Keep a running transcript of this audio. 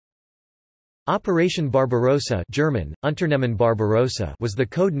Operation Barbarossa German, Unternehmen Barbarossa was the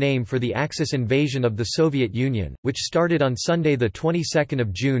code name for the Axis invasion of the Soviet Union, which started on Sunday the 22nd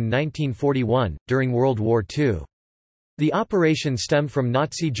of June 1941, during World War II. The operation stemmed from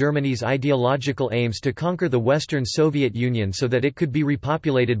Nazi Germany's ideological aims to conquer the Western Soviet Union so that it could be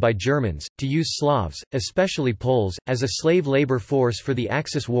repopulated by Germans, to use Slavs, especially Poles, as a slave labor force for the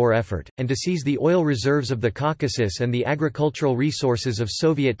Axis war effort, and to seize the oil reserves of the Caucasus and the agricultural resources of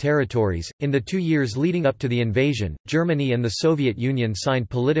Soviet territories. In the 2 years leading up to the invasion, Germany and the Soviet Union signed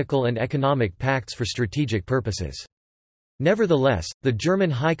political and economic pacts for strategic purposes. Nevertheless, the German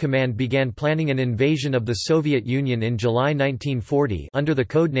High Command began planning an invasion of the Soviet Union in July 1940 under the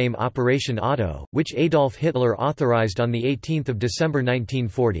codename Operation Otto, which Adolf Hitler authorized on 18 December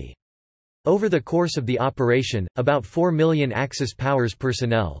 1940. Over the course of the operation, about 4 million Axis powers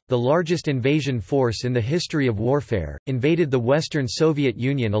personnel, the largest invasion force in the history of warfare, invaded the Western Soviet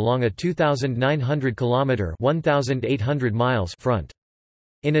Union along a 2,900-kilometre (1,800 miles) front.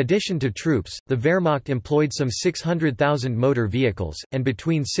 In addition to troops, the Wehrmacht employed some 600,000 motor vehicles, and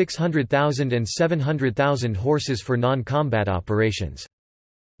between 600,000 and 700,000 horses for non-combat operations.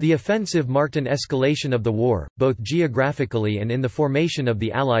 The offensive marked an escalation of the war, both geographically and in the formation of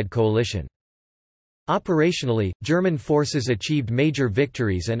the Allied coalition. Operationally, German forces achieved major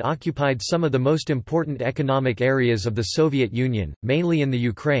victories and occupied some of the most important economic areas of the Soviet Union, mainly in the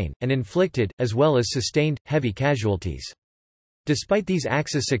Ukraine, and inflicted, as well as sustained, heavy casualties. Despite these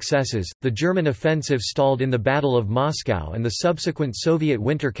Axis successes, the German offensive stalled in the Battle of Moscow and the subsequent Soviet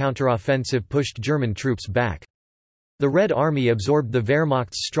winter counteroffensive pushed German troops back. The Red Army absorbed the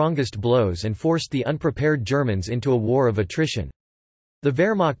Wehrmacht's strongest blows and forced the unprepared Germans into a war of attrition. The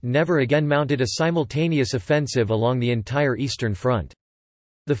Wehrmacht never again mounted a simultaneous offensive along the entire Eastern Front.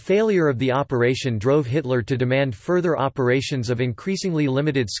 The failure of the operation drove Hitler to demand further operations of increasingly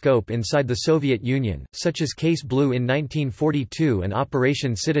limited scope inside the Soviet Union, such as Case Blue in 1942 and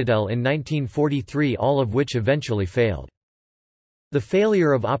Operation Citadel in 1943, all of which eventually failed. The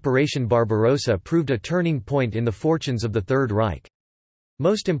failure of Operation Barbarossa proved a turning point in the fortunes of the Third Reich.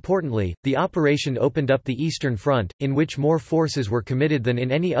 Most importantly, the operation opened up the Eastern Front, in which more forces were committed than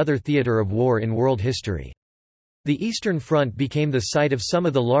in any other theater of war in world history. The Eastern Front became the site of some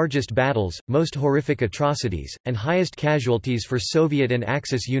of the largest battles, most horrific atrocities, and highest casualties for Soviet and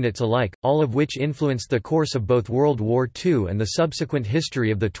Axis units alike, all of which influenced the course of both World War II and the subsequent history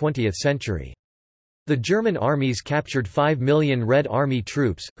of the 20th century. The German armies captured 5 million Red Army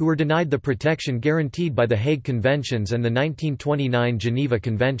troops, who were denied the protection guaranteed by the Hague Conventions and the 1929 Geneva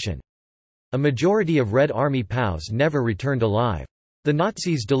Convention. A majority of Red Army POWs never returned alive. The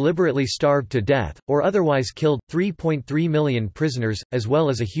Nazis deliberately starved to death, or otherwise killed, 3.3 million prisoners, as well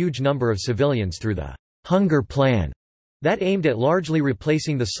as a huge number of civilians through the «Hunger Plan» that aimed at largely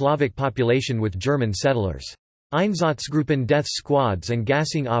replacing the Slavic population with German settlers. Einsatzgruppen death squads and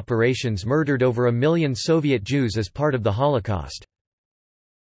gassing operations murdered over 1 million Soviet Jews as part of the Holocaust.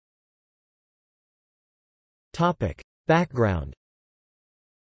 Background.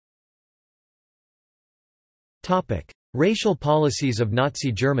 Racial policies of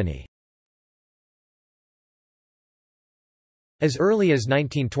Nazi Germany. As early as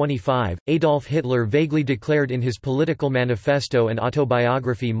 1925, Adolf Hitler vaguely declared in his political manifesto and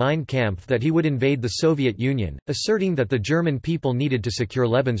autobiography Mein Kampf that he would invade the Soviet Union, asserting that the German people needed to secure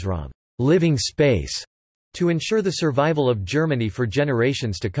Lebensraum, living space, to ensure the survival of Germany for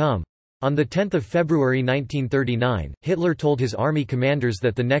generations to come. On 10 February 1939, Hitler told his army commanders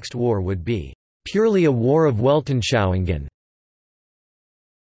that the next war would be purely a war of Weltanschauungen,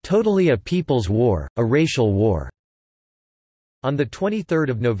 totally a people's war, a racial war. On 23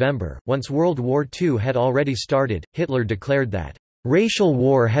 November, once World War II had already started, Hitler declared that, "Racial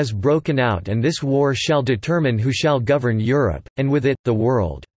war has broken out and this war shall determine who shall govern Europe, and with it, the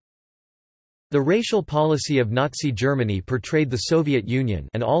world." The racial policy of Nazi Germany portrayed the Soviet Union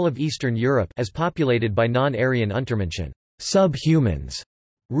and all of Eastern Europe as populated by non-Aryan Untermenschen, subhumans,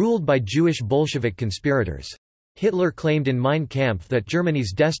 ruled by Jewish Bolshevik conspirators. Hitler claimed in Mein Kampf that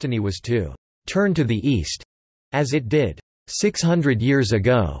Germany's destiny was to turn to the east, as it did 600 years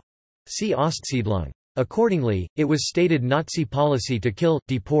ago. See Ostsiedlung. Accordingly, it was stated Nazi policy to kill,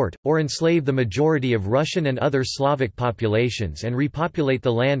 deport, or enslave the majority of Russian and other Slavic populations and repopulate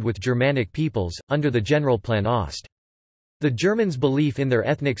the land with Germanic peoples, under the Generalplan Ost. The Germans' belief in their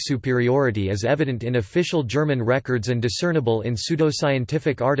ethnic superiority is evident in official German records and discernible in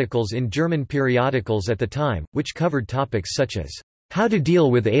pseudoscientific articles in German periodicals at the time, which covered topics such as, "how to deal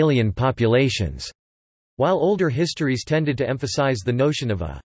with alien populations", while older histories tended to emphasize the notion of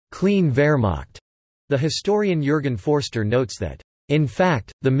a "clean Wehrmacht." The historian Jürgen Forster notes that, In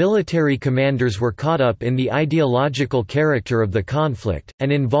fact, the military commanders were caught up in the ideological character of the conflict,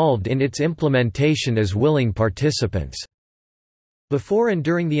 and involved in its implementation as willing participants. Before and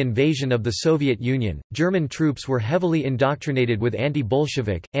during the invasion of the Soviet Union, German troops were heavily indoctrinated with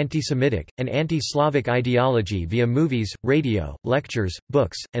anti-Bolshevik, anti-Semitic, and anti-Slavic ideology via movies, radio, lectures,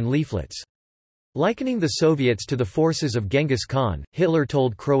 books, and leaflets. Likening the Soviets to the forces of Genghis Khan, Hitler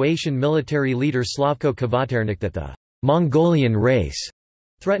told Croatian military leader Slavko Kvaternik that the Mongolian race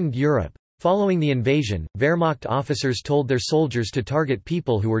threatened Europe. Following the invasion, Wehrmacht officers told their soldiers to target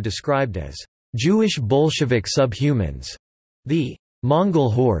people who were described as Jewish Bolshevik subhumans, the Mongol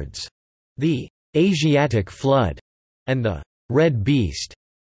hordes, the Asiatic flood, and the Red Beast.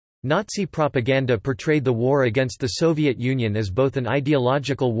 Nazi propaganda portrayed the war against the Soviet Union as both an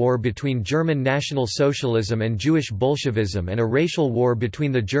ideological war between German National Socialism and Jewish Bolshevism and a racial war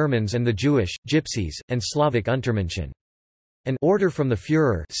between the Germans and the Jewish, Gypsies, and Slavic Untermenschen. An order from the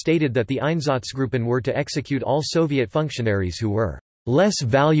Führer stated that the Einsatzgruppen were to execute all Soviet functionaries who were less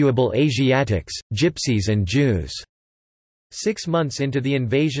valuable Asiatics, Gypsies and Jews. 6 months into the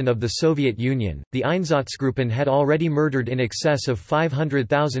invasion of the Soviet Union, the Einsatzgruppen had already murdered in excess of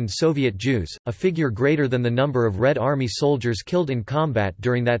 500,000 Soviet Jews, a figure greater than the number of Red Army soldiers killed in combat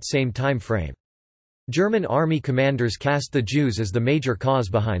during that same time frame. German army commanders cast the Jews as the major cause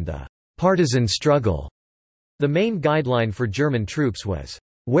behind the partisan struggle. The main guideline for German troops was,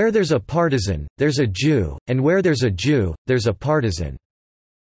 "Where there's a partisan, there's a Jew, and where there's a Jew, there's a partisan."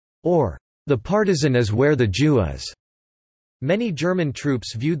 Or, "The partisan is where the Jew is." Many German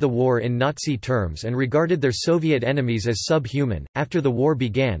troops viewed the war in Nazi terms and regarded their Soviet enemies as subhuman. After the war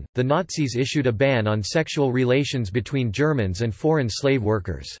began, the Nazis issued a ban on sexual relations between Germans and foreign slave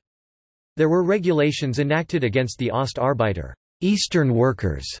workers. There were regulations enacted against the Ostarbeiter, Eastern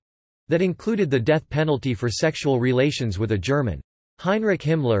workers, that included the death penalty for sexual relations with a German. Heinrich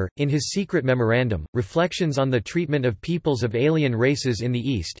Himmler, in his secret memorandum, Reflections on the Treatment of Peoples of Alien Races in the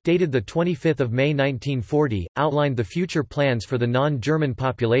East, dated 25 May 1940, outlined the future plans for the non-German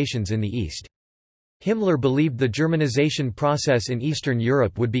populations in the East. Himmler believed the Germanization process in Eastern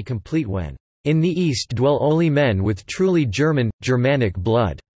Europe would be complete when, "in the East dwell only men with truly German, Germanic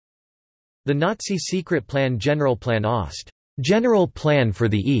blood." The Nazi secret plan Generalplan Ost, General Plan for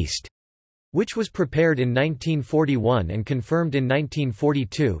the East, which was prepared in 1941 and confirmed in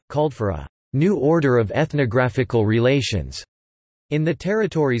 1942, called for a new order of ethnographical relations in the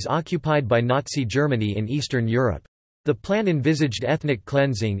territories occupied by Nazi Germany in Eastern Europe. The plan envisaged ethnic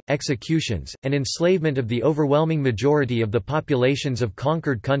cleansing, executions, and enslavement of the overwhelming majority of the populations of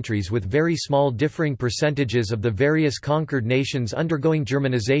conquered countries, with very small differing percentages of the various conquered nations undergoing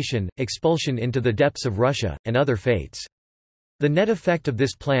Germanization, expulsion into the depths of Russia, and other fates. The net effect of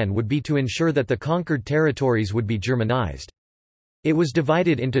this plan would be to ensure that the conquered territories would be Germanized. It was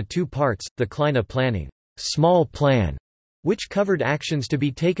divided into two parts, the Kleine Planning, small plan, which covered actions to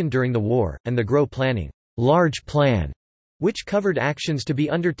be taken during the war, and the Gros Planning, large plan, which covered actions to be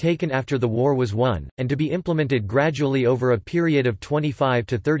undertaken after the war was won, and to be implemented gradually over a period of 25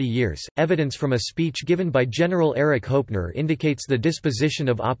 to 30 years. Evidence from a speech given by General Erich Hoepner indicates the disposition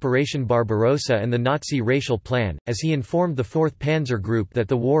of Operation Barbarossa and the Nazi racial plan, as he informed the 4th Panzer Group that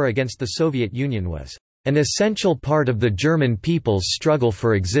the war against the Soviet Union was an essential part of the German people's struggle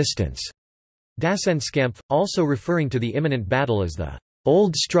for existence. Dassenskampf, also referring to the imminent battle as the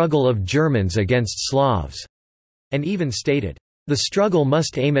old struggle of Germans against Slavs, and even stated, "The struggle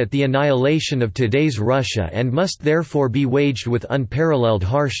must aim at the annihilation of today's Russia and must therefore be waged with unparalleled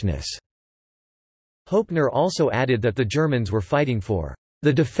harshness." Hoepner also added that the Germans were fighting for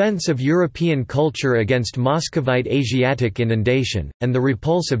the defense of European culture against Muscovite Asiatic inundation, and the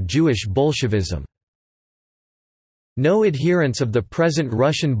repulse of Jewish Bolshevism. No adherents of the present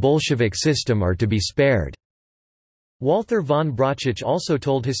Russian Bolshevik system are to be spared. Walther von Brauchitsch also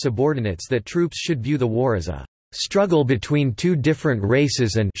told his subordinates that troops should view the war as a struggle between two different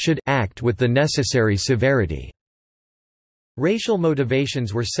races and should act with the necessary severity. Racial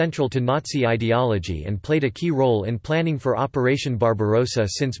motivations were central to Nazi ideology and played a key role in planning for Operation Barbarossa,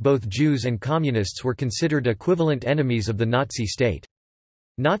 since both Jews and Communists were considered equivalent enemies of the Nazi state.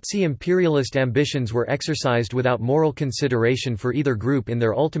 Nazi imperialist ambitions were exercised without moral consideration for either group in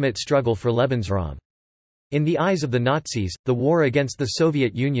their ultimate struggle for Lebensraum. In the eyes of the Nazis, the war against the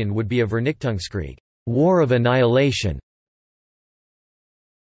Soviet Union would be a Vernichtungskrieg, war of annihilation.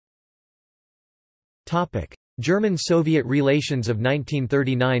 German-Soviet relations of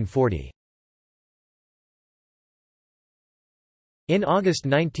 1939–40. In August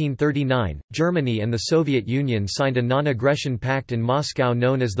 1939, Germany and the Soviet Union signed a non-aggression pact in Moscow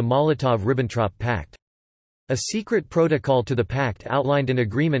known as the Molotov–Ribbentrop Pact. A secret protocol to the pact outlined an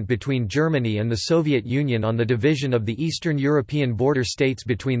agreement between Germany and the Soviet Union on the division of the Eastern European border states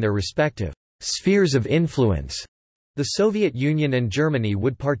between their respective spheres of influence. The Soviet Union and Germany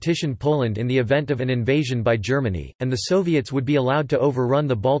would partition Poland in the event of an invasion by Germany, and the Soviets would be allowed to overrun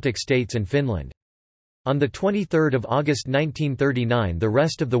the Baltic states and Finland. On 23 August 1939 the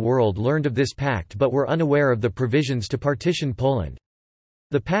rest of the world learned of this pact but were unaware of the provisions to partition Poland.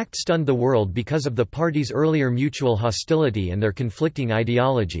 The pact stunned the world because of the parties' earlier mutual hostility and their conflicting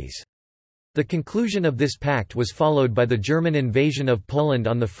ideologies. The conclusion of this pact was followed by the German invasion of Poland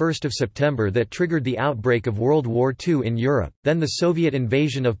on 1 September that triggered the outbreak of World War II in Europe, then the Soviet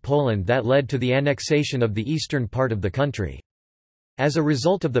invasion of Poland that led to the annexation of the eastern part of the country. As a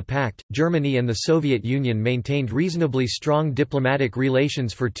result of the pact, Germany and the Soviet Union maintained reasonably strong diplomatic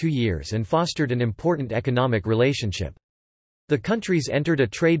relations for 2 years and fostered an important economic relationship. The countries entered a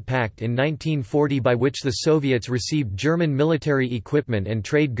trade pact in 1940 by which the Soviets received German military equipment and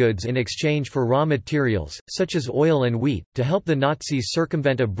trade goods in exchange for raw materials, such as oil and wheat, to help the Nazis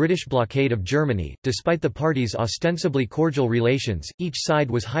circumvent a British blockade of Germany. Despite the parties' ostensibly cordial relations, each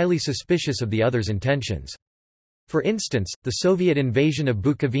side was highly suspicious of the other's intentions. For instance, the Soviet invasion of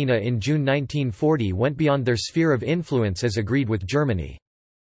Bukovina in June 1940 went beyond their sphere of influence as agreed with Germany.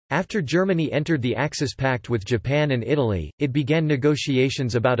 After Germany entered the Axis Pact with Japan and Italy, it began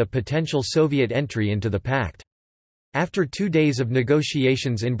negotiations about a potential Soviet entry into the pact. After 2 days of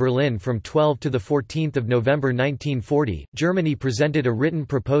negotiations in Berlin from 12 to 14 November 1940, Germany presented a written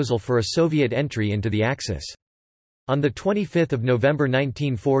proposal for a Soviet entry into the Axis. On 25 November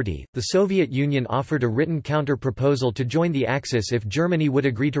 1940, the Soviet Union offered a written counter-proposal to join the Axis if Germany would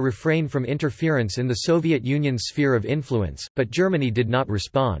agree to refrain from interference in the Soviet Union's sphere of influence, but Germany did not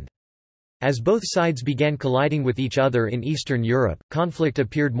respond. As both sides began colliding with each other in Eastern Europe, conflict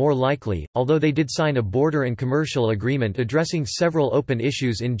appeared more likely, although they did sign a border and commercial agreement addressing several open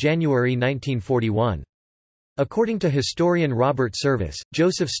issues in January 1941. According to historian Robert Service,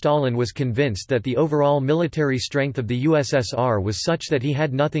 Joseph Stalin was convinced that the overall military strength of the USSR was such that he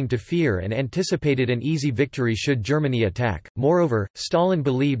had nothing to fear and anticipated an easy victory should Germany attack. Moreover, Stalin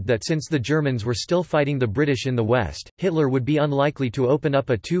believed that since the Germans were still fighting the British in the West, Hitler would be unlikely to open up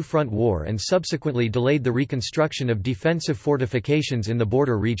a two-front war and subsequently delayed the reconstruction of defensive fortifications in the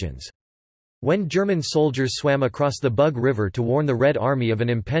border regions. When German soldiers swam across the Bug River to warn the Red Army of an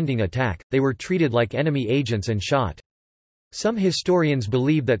impending attack, they were treated like enemy agents and shot. Some historians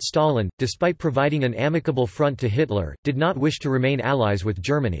believe that Stalin, despite providing an amicable front to Hitler, did not wish to remain allies with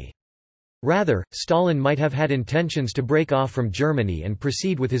Germany. Rather, Stalin might have had intentions to break off from Germany and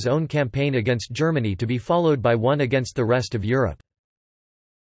proceed with his own campaign against Germany to be followed by one against the rest of Europe.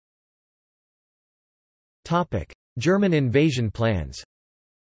 German invasion plans.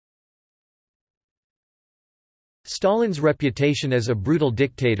 Stalin's reputation as a brutal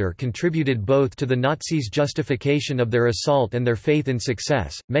dictator contributed both to the Nazis' justification of their assault and their faith in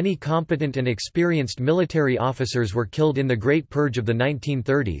success. Many competent and experienced military officers were killed in the Great Purge of the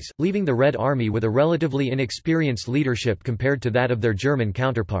 1930s, leaving the Red Army with a relatively inexperienced leadership compared to that of their German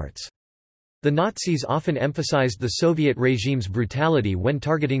counterparts. The Nazis often emphasized the Soviet regime's brutality when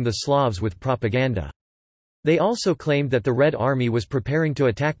targeting the Slavs with propaganda. They also claimed that the Red Army was preparing to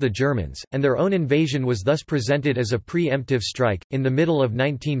attack the Germans, and their own invasion was thus presented as a pre-emptive strike. In the middle of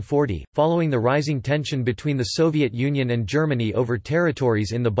 1940, following the rising tension between the Soviet Union and Germany over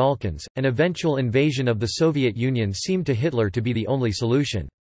territories in the Balkans, an eventual invasion of the Soviet Union seemed to Hitler to be the only solution.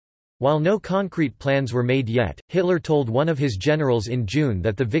 While no concrete plans were made yet, Hitler told one of his generals in June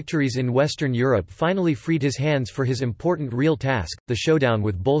that the victories in Western Europe finally freed his hands for his important real task, the showdown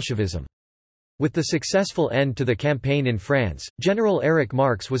with Bolshevism. With the successful end to the campaign in France, General Erich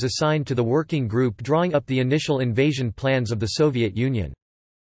Marx was assigned to the working group drawing up the initial invasion plans of the Soviet Union.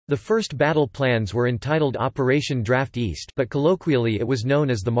 The first battle plans were entitled Operation Draft East, but colloquially it was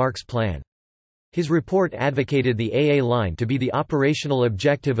known as the Marx Plan. His report advocated the AA line to be the operational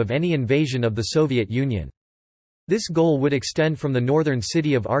objective of any invasion of the Soviet Union. This goal would extend from the northern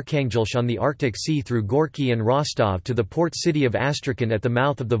city of Arkhangelsk on the Arctic Sea through Gorky and Rostov to the port city of Astrakhan at the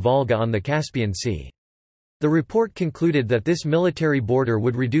mouth of the Volga on the Caspian Sea. The report concluded that this military border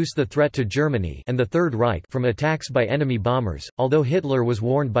would reduce the threat to Germany and the Third Reich from attacks by enemy bombers, although Hitler was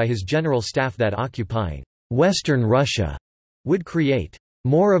warned by his general staff that occupying Western Russia would create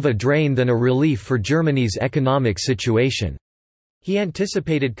more of a drain than a relief for Germany's economic situation. He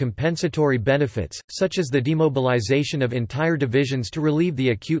anticipated compensatory benefits, such as the demobilization of entire divisions to relieve the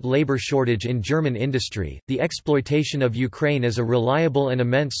acute labor shortage in German industry, the exploitation of Ukraine as a reliable and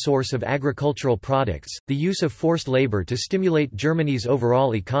immense source of agricultural products, the use of forced labor to stimulate Germany's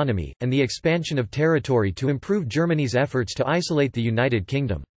overall economy, and the expansion of territory to improve Germany's efforts to isolate the United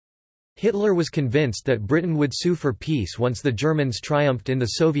Kingdom. Hitler was convinced that Britain would sue for peace once the Germans triumphed in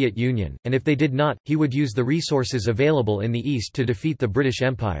the Soviet Union, and if they did not, he would use the resources available in the East to defeat the British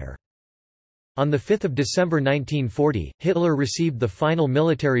Empire. On 5 December 1940, Hitler received the final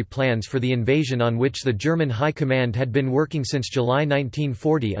military plans for the invasion on which the German High Command had been working since July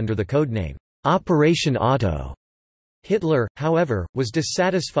 1940 under the codename, Operation Otto. Hitler, however, was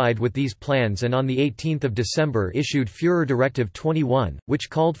dissatisfied with these plans and on 18 December issued Führer Directive 21,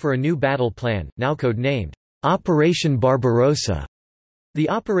 which called for a new battle plan, now code-named Operation Barbarossa. The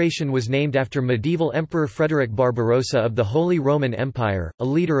operation was named after medieval Emperor Frederick Barbarossa of the Holy Roman Empire, a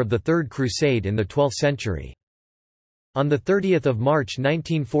leader of the Third Crusade in the 12th century. On 30 March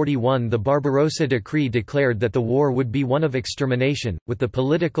 1941 the Barbarossa Decree declared that the war would be one of extermination, with the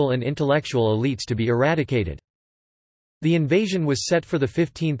political and intellectual elites to be eradicated. The invasion was set for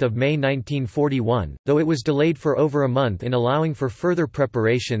 15 May 1941, though it was delayed for over a month in allowing for further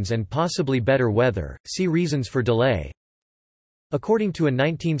preparations and possibly better weather. See reasons for delay. According to a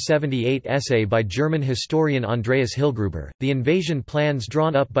 1978 essay by German historian Andreas Hillgruber, the invasion plans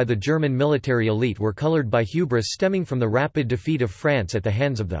drawn up by the German military elite were colored by hubris stemming from the rapid defeat of France at the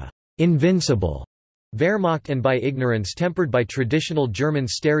hands of the invincible Wehrmacht and by ignorance tempered by traditional German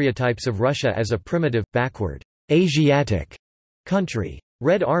stereotypes of Russia as a primitive, backward, Asiatic country.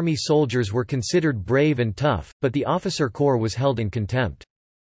 Red Army soldiers were considered brave and tough, but the officer corps was held in contempt.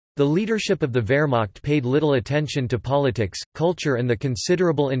 The leadership of the Wehrmacht paid little attention to politics, culture and the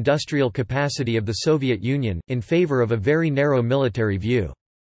considerable industrial capacity of the Soviet Union, in favor of a very narrow military view.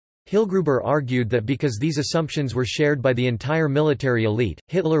 Hillgruber argued that because these assumptions were shared by the entire military elite,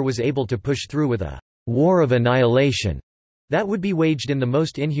 Hitler was able to push through with a war of annihilation that would be waged in the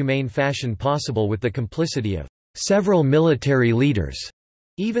most inhumane fashion possible with the complicity of several military leaders,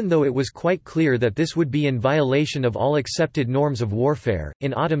 even though it was quite clear that this would be in violation of all accepted norms of warfare.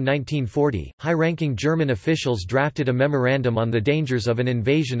 In autumn 1940, high-ranking German officials drafted a memorandum on the dangers of an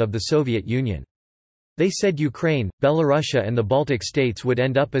invasion of the Soviet Union. They said Ukraine, Belarusia and the Baltic states would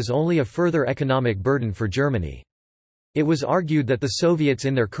end up as only a further economic burden for Germany. It was argued that the Soviets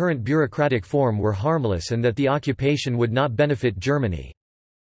in their current bureaucratic form were harmless and that the occupation would not benefit Germany.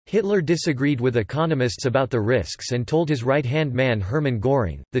 Hitler disagreed with economists about the risks and told his right-hand man Hermann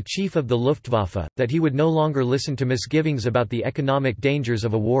Göring, the chief of the Luftwaffe, that he would no longer listen to misgivings about the economic dangers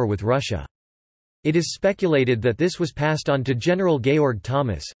of a war with Russia. It is speculated that this was passed on to General Georg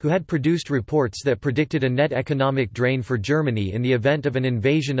Thomas, who had produced reports that predicted a net economic drain for Germany in the event of an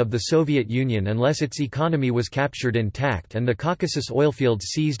invasion of the Soviet Union unless its economy was captured intact and the Caucasus oilfields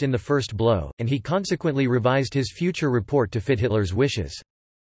seized in the first blow, and he consequently revised his future report to fit Hitler's wishes.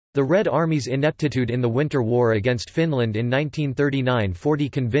 The Red Army's ineptitude in the Winter War against Finland in 1939–40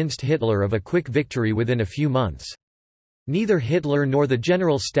 convinced Hitler of a quick victory within a few months. Neither Hitler nor the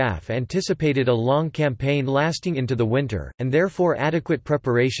General Staff anticipated a long campaign lasting into the winter, and therefore adequate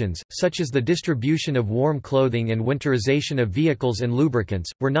preparations, such as the distribution of warm clothing and winterization of vehicles and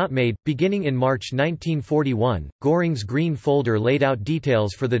lubricants, were not made. Beginning in March 1941, Göring's Green Folder laid out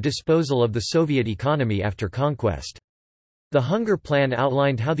details for the disposal of the Soviet economy after conquest. The Hunger Plan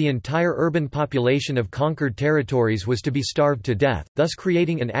outlined how the entire urban population of conquered territories was to be starved to death, thus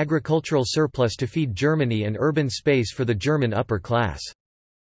creating an agricultural surplus to feed Germany and urban space for the German upper class.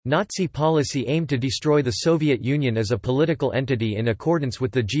 Nazi policy aimed to destroy the Soviet Union as a political entity in accordance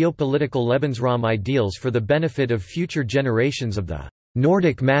with the geopolitical Lebensraum ideals for the benefit of future generations of the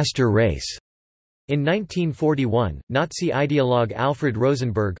Nordic master race. In 1941, Nazi ideologue Alfred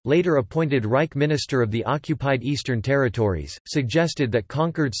Rosenberg, later appointed Reich Minister of the occupied Eastern Territories, suggested that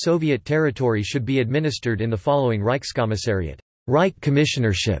conquered Soviet territory should be administered in the following Reichskommissariat, Reich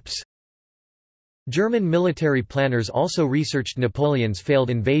Commissionerships. German military planners also researched Napoleon's failed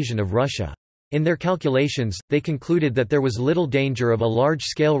invasion of Russia. In their calculations, they concluded that there was little danger of a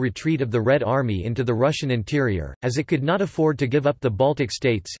large-scale retreat of the Red Army into the Russian interior, as it could not afford to give up the Baltic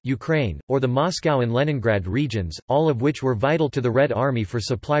states, Ukraine, or the Moscow and Leningrad regions, all of which were vital to the Red Army for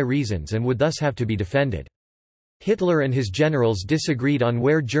supply reasons and would thus have to be defended. Hitler and his generals disagreed on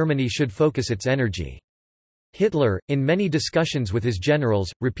where Germany should focus its energy. Hitler, in many discussions with his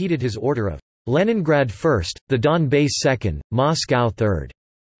generals, repeated his order of Leningrad first, the Donbass second, Moscow third.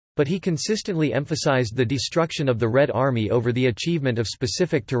 But he consistently emphasized the destruction of the Red Army over the achievement of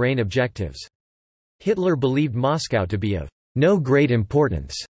specific terrain objectives. Hitler believed Moscow to be of no great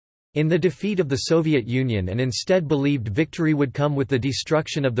importance in the defeat of the Soviet Union and instead believed victory would come with the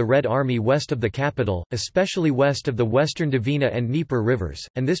destruction of the Red Army west of the capital, especially west of the western Dvina and Dnieper rivers,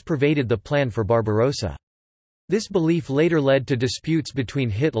 and this pervaded the plan for Barbarossa. This belief later led to disputes between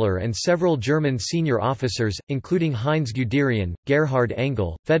Hitler and several German senior officers, including Heinz Guderian, Gerhard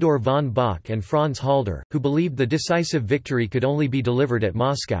Engel, Fedor von Bock and Franz Halder, who believed the decisive victory could only be delivered at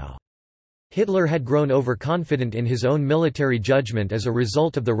Moscow. Hitler had grown overconfident in his own military judgment as a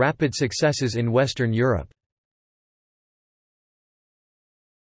result of the rapid successes in Western Europe.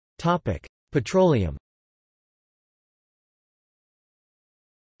 Petroleum.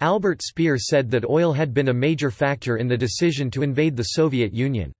 Albert Speer said that oil had been a major factor in the decision to invade the Soviet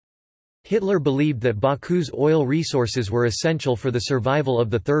Union. Hitler believed that Baku's oil resources were essential for the survival of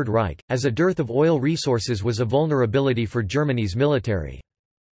the Third Reich, as a dearth of oil resources was a vulnerability for Germany's military.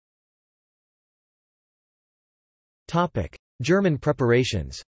 German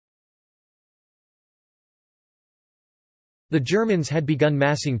preparations. The Germans had begun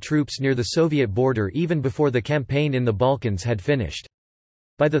massing troops near the Soviet border even before the campaign in the Balkans had finished.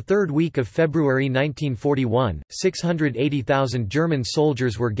 By the third week of February 1941, 680,000 German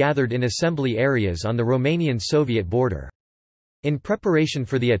soldiers were gathered in assembly areas on the Romanian-Soviet border. In preparation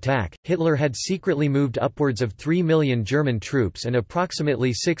for the attack, Hitler had secretly moved upwards of 3 million German troops and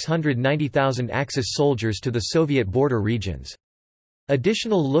approximately 690,000 Axis soldiers to the Soviet border regions.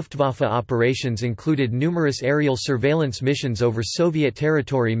 Additional Luftwaffe operations included numerous aerial surveillance missions over Soviet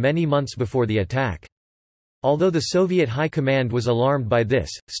territory many months before the attack. Although the Soviet High Command was alarmed by this,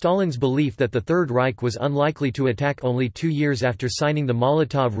 Stalin's belief that the Third Reich was unlikely to attack only 2 years after signing the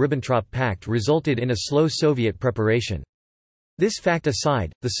Molotov–Ribbentrop Pact resulted in a slow Soviet preparation. This fact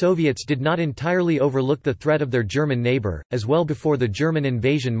aside, the Soviets did not entirely overlook the threat of their German neighbor, as well before the German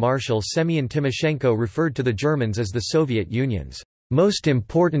invasion Marshal Semyon Timoshenko referred to the Germans as the Soviet Union's most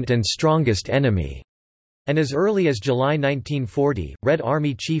important and strongest enemy. And as early as July 1940, Red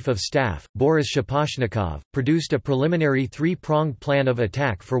Army Chief of Staff, Boris Shaposhnikov, produced a preliminary three-pronged plan of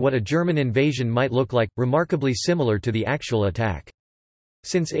attack for what a German invasion might look like, remarkably similar to the actual attack.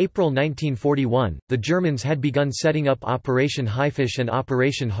 Since April 1941, the Germans had begun setting up Operation Haifisch and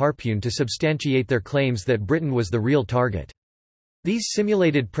Operation Harpoon to substantiate their claims that Britain was the real target. These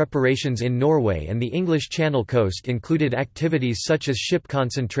simulated preparations in Norway and the English Channel coast included activities such as ship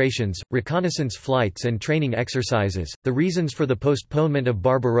concentrations, reconnaissance flights, and training exercises. The reasons for the postponement of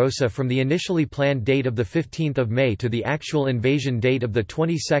Barbarossa from the initially planned date of the 15th of May to the actual invasion date of the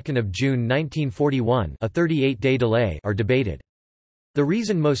 22nd of June 1941, a 38-day delay, are debated. The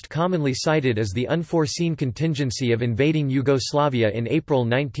reason most commonly cited is the unforeseen contingency of invading Yugoslavia in April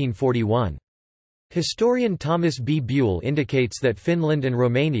 1941. Historian Thomas B. Buell indicates that Finland and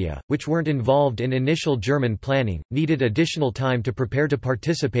Romania, which weren't involved in initial German planning, needed additional time to prepare to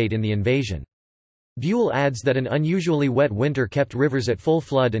participate in the invasion. Buell adds that an unusually wet winter kept rivers at full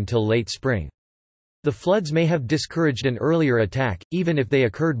flood until late spring. The floods may have discouraged an earlier attack, even if they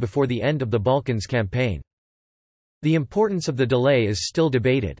occurred before the end of the Balkans campaign. The importance of the delay is still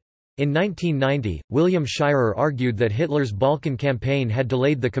debated. In 1990, William Shirer argued that Hitler's Balkan campaign had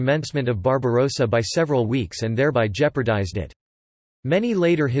delayed the commencement of Barbarossa by several weeks and thereby jeopardized it. Many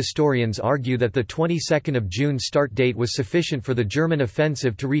later historians argue that the 22nd of June start date was sufficient for the German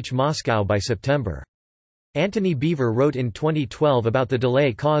offensive to reach Moscow by September. Anthony Beaver wrote in 2012 about the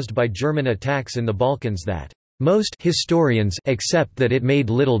delay caused by German attacks in the Balkans that, "Most historians accept that it made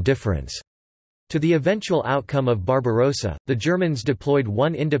little difference." To the eventual outcome of Barbarossa, the Germans deployed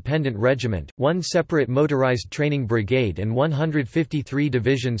one independent regiment, one separate motorized training brigade and 153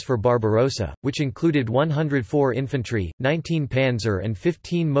 divisions for Barbarossa, which included 104 infantry, 19 panzer and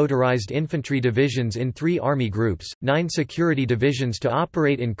 15 motorized infantry divisions in 3 army groups, 9 security divisions to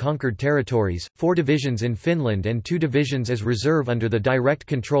operate in conquered territories, 4 divisions in Finland and 2 divisions as reserve under the direct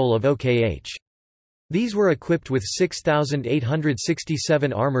control of OKH. These were equipped with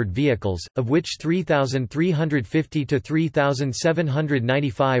 6,867 armored vehicles, of which 3,350 to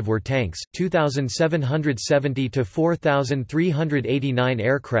 3,795 were tanks, 2,770 to 4,389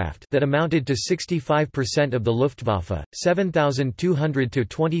 aircraft that amounted to 65% of the Luftwaffe, 7,200 to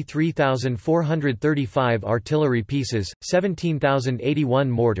 23,435 artillery pieces, 17,081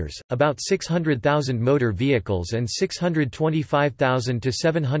 mortars, about 600,000 motor vehicles and 625,000 to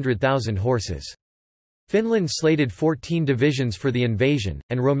 700,000 horses. Finland slated 14 divisions for the invasion,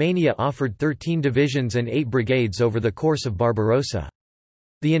 and Romania offered 13 divisions and 8 brigades over the course of Barbarossa.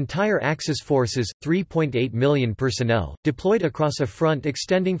 The entire Axis forces, 3.8 million personnel, deployed across a front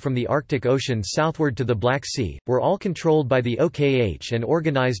extending from the Arctic Ocean southward to the Black Sea, were all controlled by the OKH and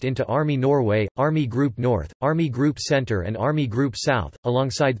organized into Army Norway, Army Group North, Army Group Centre and Army Group South,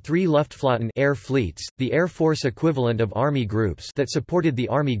 alongside 3 Luftflotten air fleets, the Air Force equivalent of Army Groups that supported the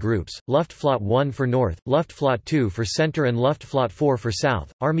Army Groups, Luftflotte 1 for North, Luftflotte 2 for Centre and Luftflotte 4 for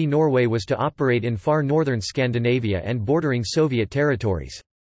South. Army Norway was to operate in far northern Scandinavia and bordering Soviet territories.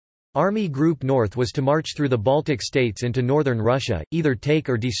 Army Group North was to march through the Baltic states into northern Russia, either take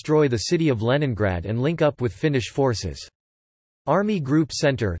or destroy the city of Leningrad and link up with Finnish forces. Army Group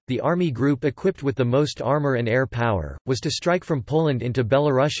Centre, the army group equipped with the most armour and air power, was to strike from Poland into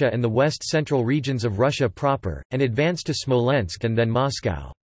Belorussia and the west-central regions of Russia proper, and advance to Smolensk and then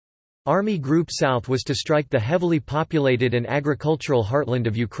Moscow. Army Group South was to strike the heavily populated and agricultural heartland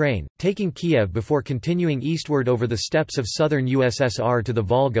of Ukraine, taking Kiev before continuing eastward over the steppes of southern USSR to the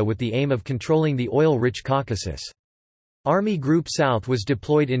Volga with the aim of controlling the oil-rich Caucasus. Army Group South was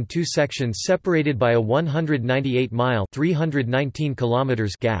deployed in 2 sections separated by a 198-mile (319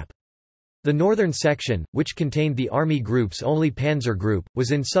 km) gap. The northern section, which contained the Army Group's only Panzer Group,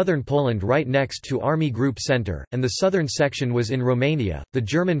 was in southern Poland right next to Army Group Centre, and the southern section was in Romania. The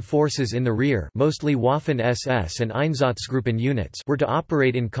German forces in the rear, mostly Waffen-SS and Einsatzgruppen units, were to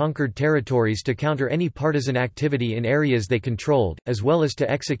operate in conquered territories to counter any partisan activity in areas they controlled, as well as to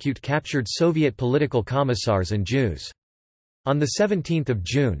execute captured Soviet political commissars and Jews. On 17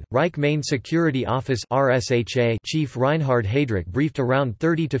 June, Reich Main Security Office (RSHA) Chief Reinhard Heydrich briefed around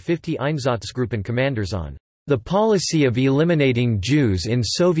 30 to 50 Einsatzgruppen commanders on the policy of eliminating Jews in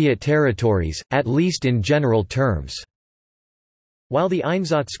Soviet territories, at least in general terms. While the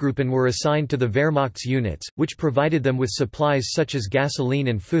Einsatzgruppen were assigned to the Wehrmacht's units, which provided them with supplies such as gasoline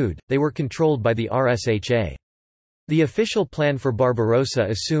and food, they were controlled by the RSHA. The official plan for Barbarossa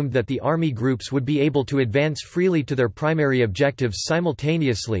assumed that the army groups would be able to advance freely to their primary objectives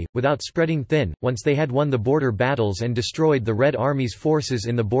simultaneously, without spreading thin, once they had won the border battles and destroyed the Red Army's forces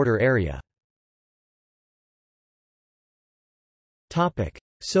in the border area.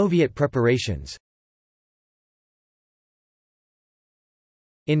 Soviet preparations.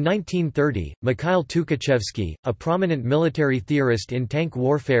 In 1930, Mikhail Tukhachevsky, a prominent military theorist in tank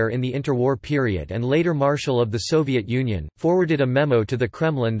warfare in the interwar period and later Marshal of the Soviet Union, forwarded a memo to the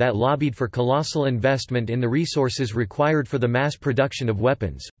Kremlin that lobbied for colossal investment in the resources required for the mass production of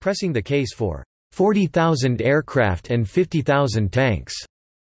weapons, pressing the case for 40,000 aircraft and 50,000 tanks.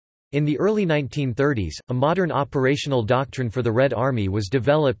 In the early 1930s, a modern operational doctrine for the Red Army was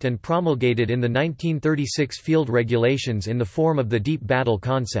developed and promulgated in the 1936 Field Regulations in the form of the deep battle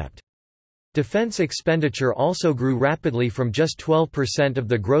concept. Defense expenditure also grew rapidly from just 12% of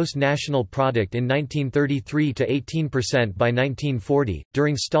the gross national product in 1933 to 18% by 1940.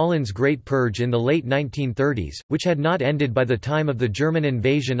 During Stalin's Great Purge in the late 1930s, which had not ended by the time of the German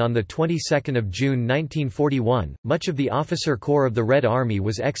invasion on the 22nd of June 1941, much of the officer corps of the Red Army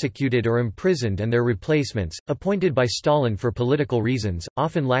was executed or imprisoned, and their replacements, appointed by Stalin for political reasons,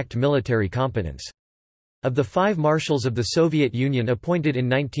 often lacked military competence. Of the 5 marshals of the Soviet Union appointed in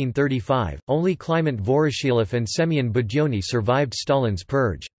 1935, only Kliment Voroshilov and Semyon Budyonny survived Stalin's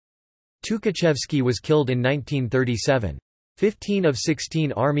purge. Tukhachevsky was killed in 1937. 15 of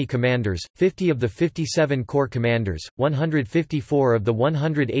 16 army commanders, 50 of the 57 corps commanders, 154 of the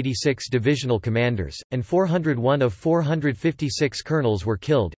 186 divisional commanders, and 401 of 456 colonels were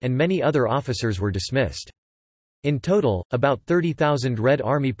killed, and many other officers were dismissed. In total, about 30,000 Red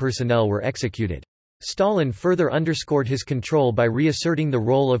Army personnel were executed. Stalin further underscored his control by reasserting the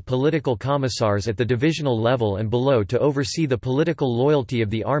role of political commissars at the divisional level and below to oversee the political loyalty of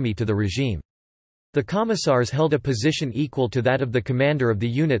the army to the regime. The commissars held a position equal to that of the commander of the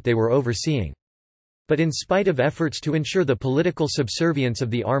unit they were overseeing. But in spite of efforts to ensure the political subservience of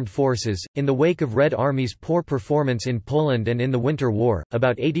the armed forces, in the wake of Red Army's poor performance in Poland and in the Winter War,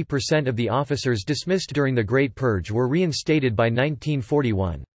 about 80% of the officers dismissed during the Great Purge were reinstated by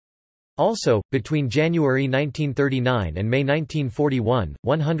 1941. Also, between January 1939 and May 1941,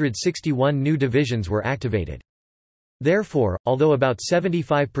 161 new divisions were activated. Therefore, although about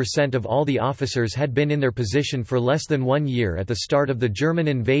 75% of all the officers had been in their position for less than 1 year at the start of the German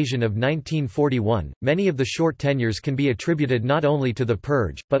invasion of 1941, many of the short tenures can be attributed not only to the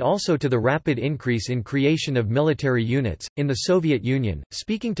purge, but also to the rapid increase in creation of military units. In the Soviet Union,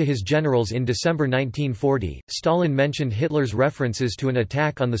 speaking to his generals in December 1940, Stalin mentioned Hitler's references to an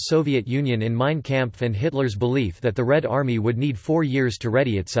attack on the Soviet Union in Mein Kampf and Hitler's belief that the Red Army would need 4 years to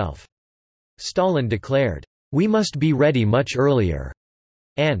ready itself. Stalin declared, "We must be ready much earlier,"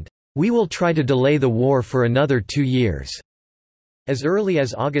 and "We will try to delay the war for another 2 years." As early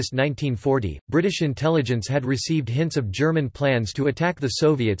as August 1940, British intelligence had received hints of German plans to attack the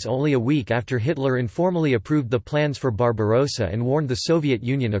Soviets only a week after Hitler informally approved the plans for Barbarossa and warned the Soviet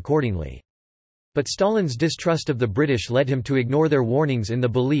Union accordingly. But Stalin's distrust of the British led him to ignore their warnings in the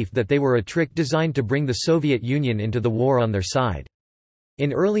belief that they were a trick designed to bring the Soviet Union into the war on their side.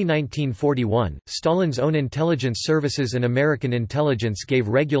 In early 1941, Stalin's own intelligence services and American intelligence gave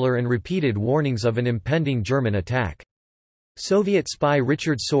regular and repeated warnings of an impending German attack. Soviet spy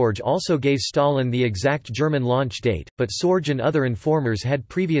Richard Sorge also gave Stalin the exact German launch date, but Sorge and other informers had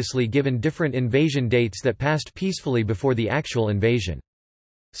previously given different invasion dates that passed peacefully before the actual invasion.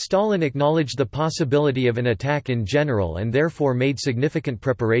 Stalin acknowledged the possibility of an attack in general and therefore made significant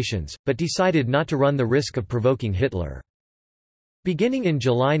preparations, but decided not to run the risk of provoking Hitler. Beginning in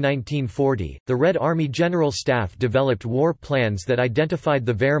July 1940, the Red Army General Staff developed war plans that identified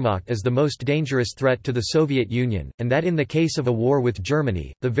the Wehrmacht as the most dangerous threat to the Soviet Union, and that in the case of a war with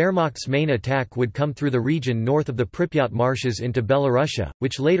Germany, the Wehrmacht's main attack would come through the region north of the Pripyat marshes into Belorussia,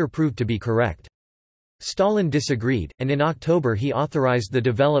 which later proved to be correct. Stalin disagreed, and in October he authorized the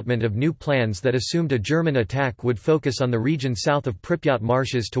development of new plans that assumed a German attack would focus on the region south of Pripyat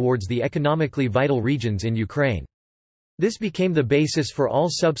marshes towards the economically vital regions in Ukraine. This became the basis for all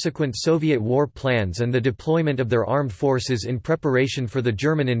subsequent Soviet war plans and the deployment of their armed forces in preparation for the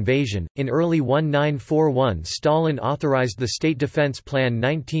German invasion. In early 1941, Stalin authorized the State Defense Plan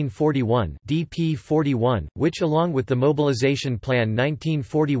 1941 (DP-41), which, along with the Mobilization Plan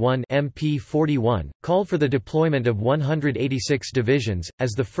 1941 (MP-41), called for the deployment of 186 divisions,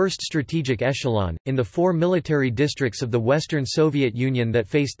 as the first strategic echelon, in the 4 military districts of the Western Soviet Union that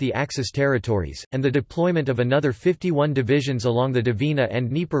faced the Axis territories, and the deployment of another 51 divisions along the Dvina and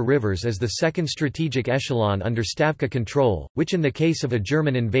Dnieper rivers as the second strategic echelon under Stavka control, which in the case of a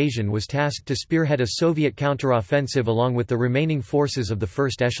German invasion was tasked to spearhead a Soviet counteroffensive along with the remaining forces of the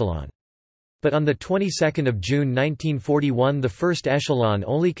first echelon. But on the 22nd of June 1941 the first echelon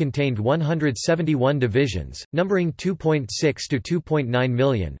only contained 171 divisions, numbering 2.6 to 2.9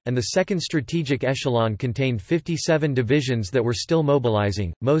 million, and the second strategic echelon contained 57 divisions that were still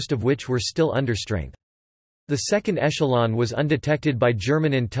mobilizing, most of which were still understrength. The second echelon was undetected by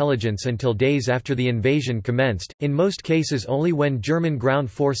German intelligence until days after the invasion commenced, in most cases only when German ground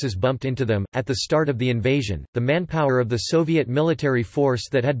forces bumped into them. At the start of the invasion, the manpower of the Soviet military force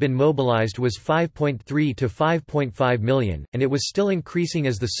that had been mobilized was 5.3 to 5.5 million, and it was still increasing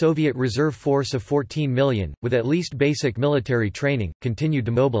as the Soviet reserve force of 14 million, with at least basic military training, continued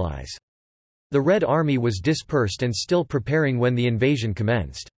to mobilize. The Red Army was dispersed and still preparing when the invasion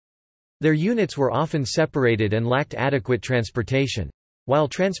commenced. Their units were often separated and lacked adequate transportation. While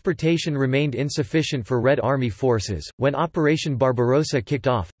transportation remained insufficient for Red Army forces, when Operation Barbarossa kicked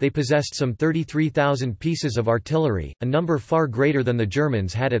off, they possessed some 33,000 pieces of artillery, a number far greater than the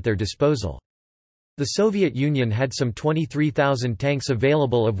Germans had at their disposal. The Soviet Union had some 23,000 tanks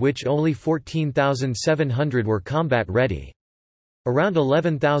available, of which only 14,700 were combat-ready. Around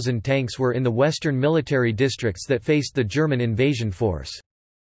 11,000 tanks were in the western military districts that faced the German invasion force.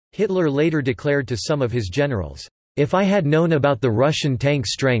 Hitler later declared to some of his generals, "If I had known about the Russian tank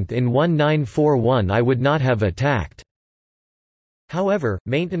strength in 1941 I would not have attacked." However,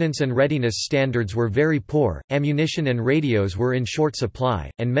 maintenance and readiness standards were very poor, ammunition and radios were in short supply,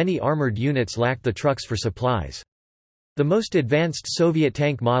 and many armored units lacked the trucks for supplies. The most advanced Soviet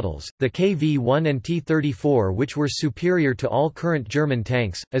tank models, the KV-1 and T-34, which were superior to all current German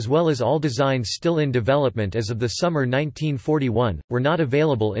tanks, as well as all designs still in development as of the summer 1941, were not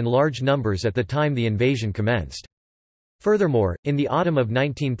available in large numbers at the time the invasion commenced. Furthermore, in the autumn of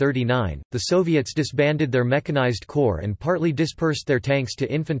 1939, the Soviets disbanded their mechanized corps and partly dispersed their tanks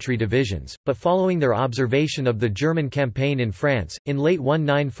to infantry divisions, but following their observation of the German campaign in France, in late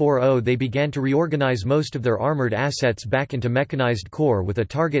 1940 they began to reorganize most of their armored assets back into mechanized corps with a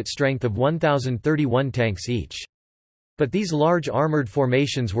target strength of 1,031 tanks each. But these large armored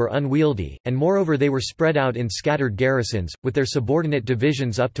formations were unwieldy, and moreover they were spread out in scattered garrisons, with their subordinate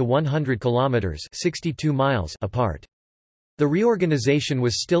divisions up to 100 kilometers (62 miles) apart. The reorganization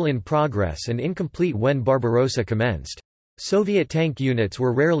was still in progress and incomplete when Barbarossa commenced. Soviet tank units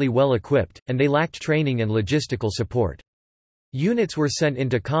were rarely well equipped, and they lacked training and logistical support. Units were sent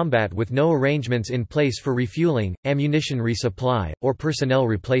into combat with no arrangements in place for refueling, ammunition resupply, or personnel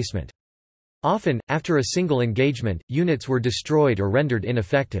replacement. Often, after a single engagement, units were destroyed or rendered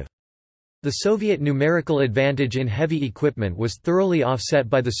ineffective. The Soviet numerical advantage in heavy equipment was thoroughly offset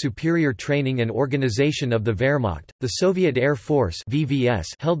by the superior training and organization of the Wehrmacht. The Soviet Air Force (VVS)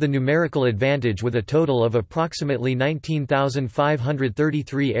 held the numerical advantage with a total of approximately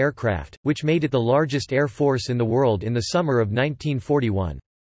 19,533 aircraft, which made it the largest air force in the world in the summer of 1941.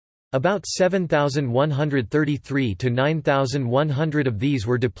 About 7,133 to 9,100 of these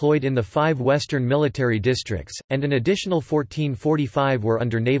were deployed in the 5 western military districts, and an additional 1,445 were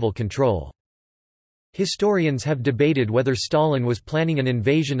under naval control. Historians have debated whether Stalin was planning an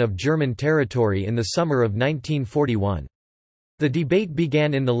invasion of German territory in the summer of 1941. The debate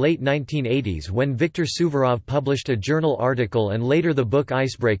began in the late 1980s when Viktor Suvorov published a journal article and later the book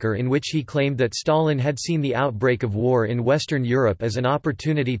Icebreaker, in which he claimed that Stalin had seen the outbreak of war in Western Europe as an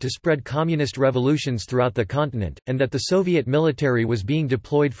opportunity to spread communist revolutions throughout the continent, and that the Soviet military was being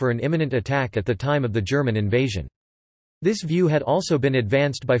deployed for an imminent attack at the time of the German invasion. This view had also been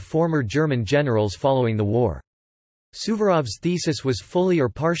advanced by former German generals following the war. Suvorov's thesis was fully or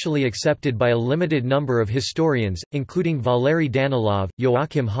partially accepted by a limited number of historians, including Valery Danilov,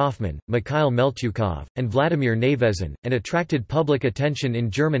 Joachim Hoffmann, Mikhail Meltyukov, and Vladimir Navezin, and attracted public attention in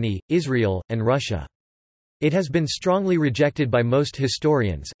Germany, Israel, and Russia. It has been strongly rejected by most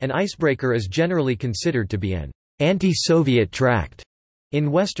historians, and Icebreaker is generally considered to be an anti-Soviet tract in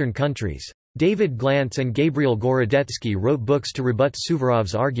Western countries. David Glantz and Gabriel Gorodetsky wrote books to rebut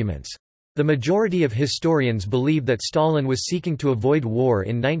Suvorov's arguments. The majority of historians believe that Stalin was seeking to avoid war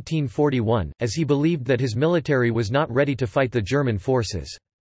in 1941, as he believed that his military was not ready to fight the German forces.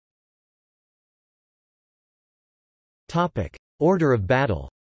 Order of battle.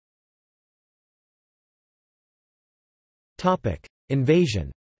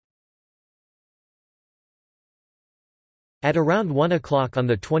 Invasion. At around 1 o'clock on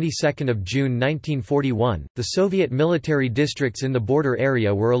the 22nd of June 1941, the Soviet military districts in the border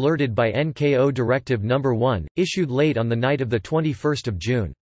area were alerted by NKO Directive No. 1, issued late on the night of the 21st of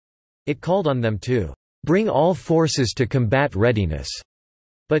June. It called on them to bring all forces to combat readiness,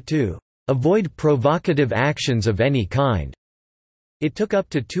 but to avoid provocative actions of any kind. It took up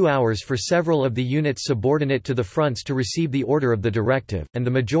to 2 hours for several of the units subordinate to the fronts to receive the order of the directive, and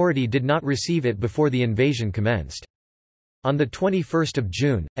the majority did not receive it before the invasion commenced. On 21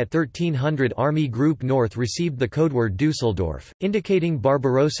 June, at 1300 Army Group North received the codeword Düsseldorf, indicating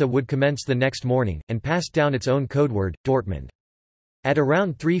Barbarossa would commence the next morning, and passed down its own codeword, Dortmund. At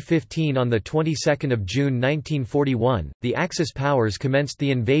around 3:15 on the 22nd of June 1941, the Axis powers commenced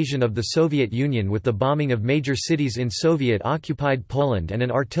the invasion of the Soviet Union with the bombing of major cities in Soviet-occupied Poland and an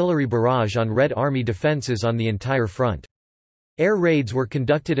artillery barrage on Red Army defences on the entire front. Air raids were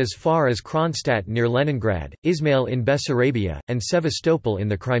conducted as far as Kronstadt near Leningrad, Izmail in Bessarabia, and Sevastopol in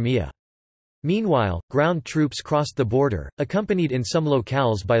the Crimea. Meanwhile, ground troops crossed the border, accompanied in some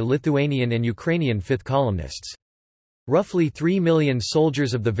locales by Lithuanian and Ukrainian fifth columnists. Roughly 3 million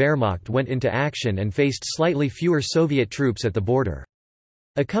soldiers of the Wehrmacht went into action and faced slightly fewer Soviet troops at the border.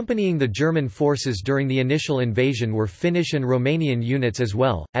 Accompanying the German forces during the initial invasion were Finnish and Romanian units as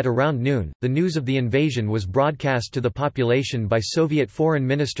well. At around noon, the news of the invasion was broadcast to the population by Soviet Foreign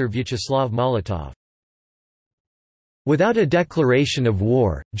Minister Vyacheslav Molotov. Without a declaration of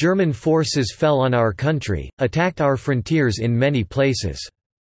war, German forces fell on our country, attacked our frontiers in many places.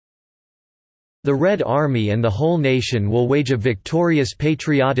 The Red Army and the whole nation will wage a victorious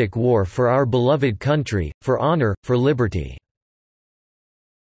patriotic war for our beloved country, for honor, for liberty.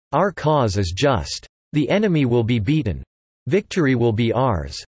 Our cause is just. The enemy will be beaten. Victory will be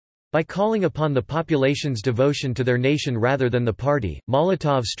ours. By calling upon the population's devotion to their nation rather than the party,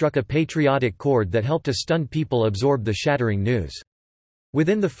 Molotov struck a patriotic chord that helped a stunned people absorb the shattering news.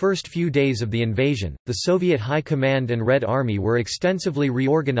 Within the first few days of the invasion, the Soviet High Command and Red Army were extensively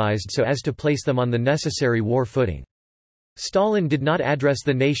reorganized so as to place them on the necessary war footing. Stalin did not address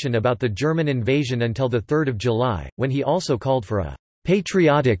the nation about the German invasion until 3 July, when he also called for a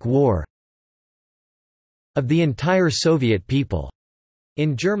patriotic war of the entire Soviet people.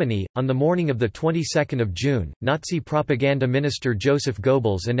 In Germany, on the morning of the 22nd of June, Nazi propaganda minister Joseph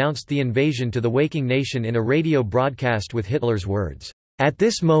Goebbels announced the invasion to the waking nation in a radio broadcast with Hitler's words, "At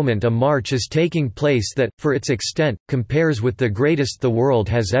this moment a march is taking place that, for its extent, compares with the greatest the world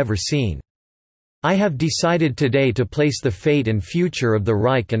has ever seen. I have decided today to place the fate and future of the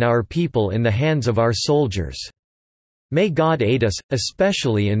Reich and our people in the hands of our soldiers. May God aid us,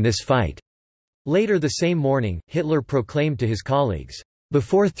 especially in this fight." Later the same morning, Hitler proclaimed to his colleagues,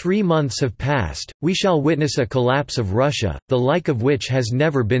 "Before 3 months have passed, we shall witness a collapse of Russia, the like of which has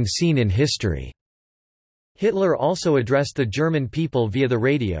never been seen in history." Hitler also addressed the German people via the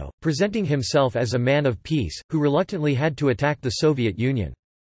radio, presenting himself as a man of peace, who reluctantly had to attack the Soviet Union.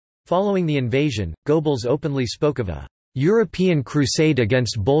 Following the invasion, Goebbels openly spoke of a European crusade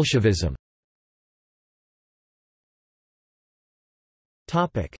against Bolshevism.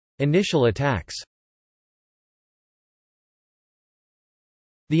 Initial attacks.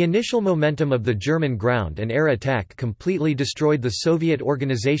 The initial momentum of the German ground and air attack completely destroyed the Soviet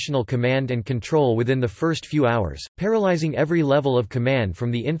organizational command and control within the first few hours, paralyzing every level of command from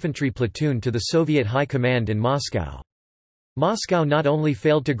the infantry platoon to the Soviet High Command in Moscow. Moscow not only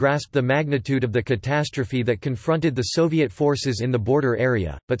failed to grasp the magnitude of the catastrophe that confronted the Soviet forces in the border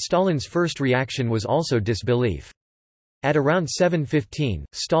area, but Stalin's first reaction was also disbelief. At around 7:15,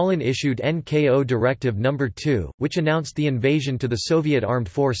 Stalin issued NKO Directive No. 2, which announced the invasion to the Soviet armed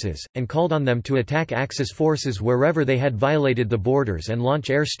forces, and called on them to attack Axis forces wherever they had violated the borders and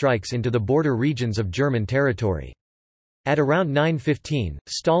launch air strikes into the border regions of German territory. At around 9:15,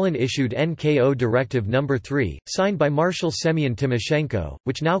 Stalin issued NKO Directive No. 3, signed by Marshal Semyon Timoshenko,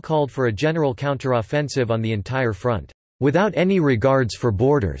 which now called for a general counteroffensive on the entire front, without any regards for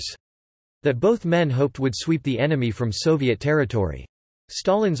borders, that both men hoped would sweep the enemy from Soviet territory.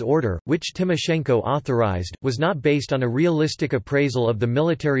 Stalin's order, which Timoshenko authorized, was not based on a realistic appraisal of the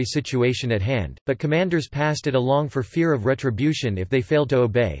military situation at hand, but commanders passed it along for fear of retribution if they failed to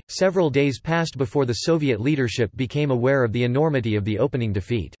obey. Several days passed before the Soviet leadership became aware of the enormity of the opening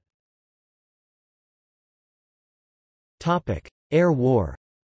defeat. Air war.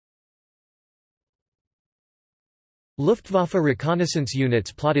 Luftwaffe reconnaissance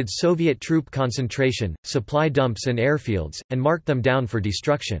units plotted Soviet troop concentration, supply dumps and airfields, and marked them down for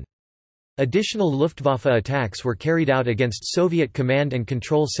destruction. Additional Luftwaffe attacks were carried out against Soviet command and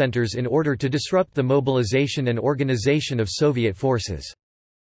control centers in order to disrupt the mobilization and organization of Soviet forces.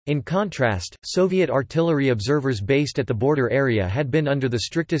 In contrast, Soviet artillery observers based at the border area had been under the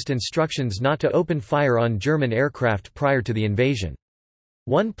strictest instructions not to open fire on German aircraft prior to the invasion.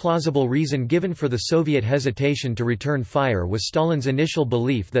 One plausible reason given for the Soviet hesitation to return fire was Stalin's initial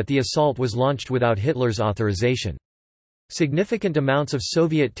belief that the assault was launched without Hitler's authorization. Significant amounts of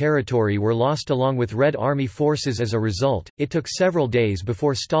Soviet territory were lost along with Red Army forces as a result. It took several days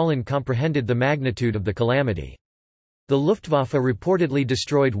before Stalin comprehended the magnitude of the calamity. The Luftwaffe reportedly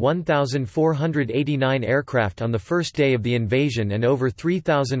destroyed 1,489 aircraft on the first day of the invasion and over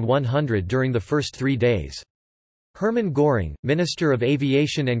 3,100 during the first 3 days. Hermann Göring, Minister of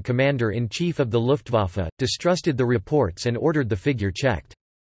Aviation and Commander-in-Chief of the Luftwaffe, distrusted the reports and ordered the figure checked.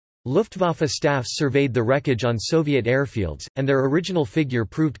 Luftwaffe staffs surveyed the wreckage on Soviet airfields, and their original figure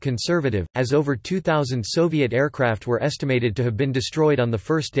proved conservative, as over 2,000 Soviet aircraft were estimated to have been destroyed on the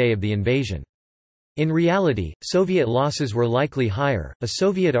first day of the invasion. In reality, Soviet losses were likely higher. A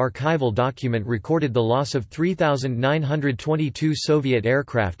Soviet archival document recorded the loss of 3,922 Soviet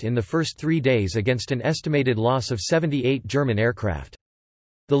aircraft in the first 3 days against an estimated loss of 78 German aircraft.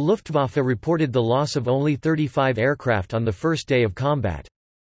 The Luftwaffe reported the loss of only 35 aircraft on the first day of combat.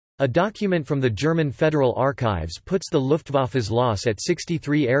 A document from the German Federal Archives puts the Luftwaffe's loss at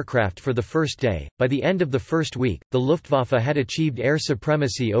 63 aircraft for the first day. By the end of the first week, the Luftwaffe had achieved air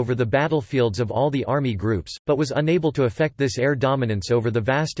supremacy over the battlefields of all the army groups, but was unable to effect this air dominance over the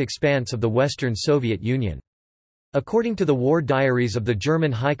vast expanse of the Western Soviet Union. According to the war diaries of the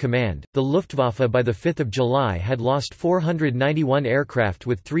German High Command, the Luftwaffe by 5 July had lost 491 aircraft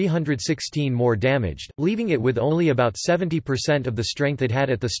with 316 more damaged, leaving it with only about 70% of the strength it had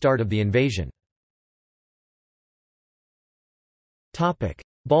at the start of the invasion.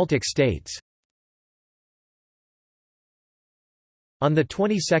 Baltic states. On the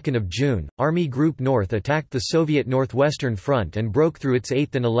 22nd of June, Army Group North attacked the Soviet Northwestern Front and broke through its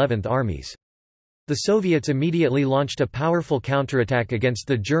 8th and 11th armies. The Soviets immediately launched a powerful counterattack against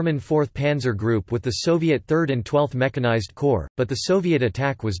the German 4th Panzer Group with the Soviet 3rd and 12th Mechanized Corps, but the Soviet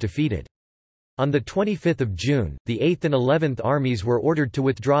attack was defeated. On 25 June, the 8th and 11th armies were ordered to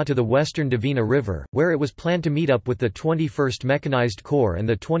withdraw to the western Dvina River, where it was planned to meet up with the 21st Mechanized Corps and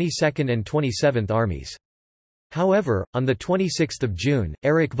the 22nd and 27th armies. However, on 26 June,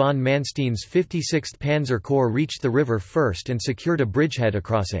 Erich von Manstein's 56th Panzer Corps reached the river first and secured a bridgehead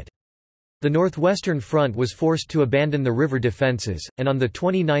across it. The Northwestern Front was forced to abandon the river defences, and on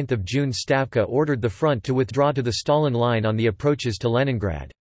 29 June Stavka ordered the front to withdraw to the Stalin Line on the approaches to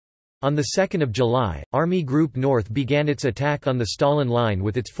Leningrad. On 2 July, Army Group North began its attack on the Stalin Line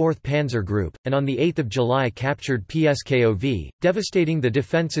with its 4th Panzer Group, and on 8 July captured Pskov, devastating the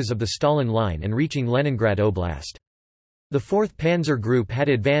defences of the Stalin Line and reaching Leningrad Oblast. The 4th Panzer Group had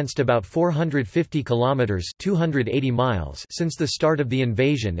advanced about 450 kilometers (280 miles) since the start of the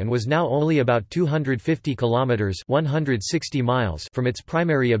invasion and was now only about 250 kilometers (160 miles) from its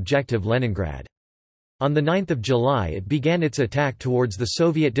primary objective Leningrad. On 9 July it began its attack towards the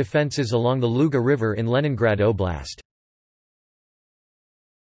Soviet defenses along the Luga River in Leningrad Oblast.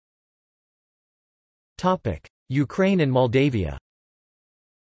 Ukraine and Moldavia.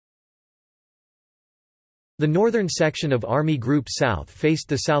 The northern section of Army Group South faced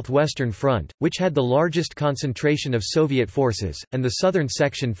the southwestern front, which had the largest concentration of Soviet forces, and the southern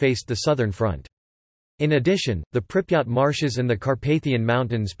section faced the southern front. In addition, the Pripyat marshes and the Carpathian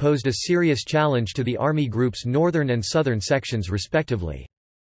Mountains posed a serious challenge to the Army Group's northern and southern sections respectively.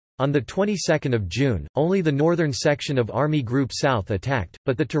 On the 22nd of June, only the northern section of Army Group South attacked,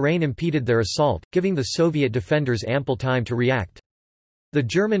 but the terrain impeded their assault, giving the Soviet defenders ample time to react. The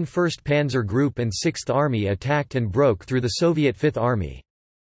German 1st Panzer Group and 6th Army attacked and broke through the Soviet 5th Army.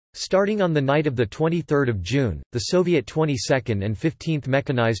 Starting on the night of 23 June, the Soviet 22nd and 15th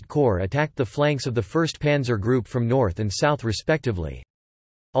Mechanized Corps attacked the flanks of the 1st Panzer Group from north and south respectively.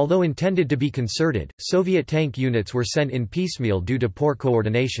 Although intended to be concerted, Soviet tank units were sent in piecemeal due to poor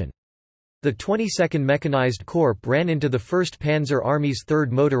coordination. The 22nd Mechanized Corps ran into the 1st Panzer Army's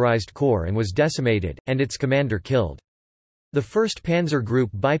 3rd Motorized Corps and was decimated, and its commander killed. The 1st Panzer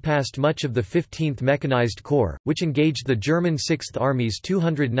Group bypassed much of the 15th Mechanized Corps, which engaged the German 6th Army's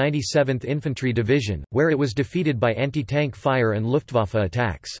 297th Infantry Division, where it was defeated by anti-tank fire and Luftwaffe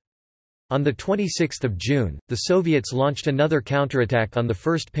attacks. On 26 June, the Soviets launched another counterattack on the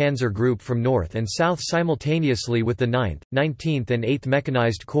 1st Panzer Group from north and south simultaneously with the 9th, 19th and 8th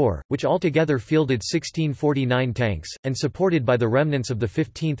Mechanized Corps, which altogether fielded 1649 tanks, and supported by the remnants of the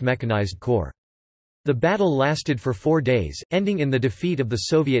 15th Mechanized Corps. The battle lasted for 4 days, ending in the defeat of the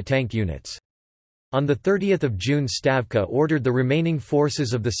Soviet tank units. On 30 June Stavka ordered the remaining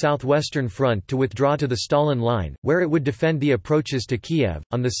forces of the Southwestern Front to withdraw to the Stalin Line, where it would defend the approaches to Kiev.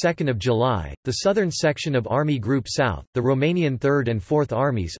 On 2 July, the southern section of Army Group South, the Romanian 3rd and 4th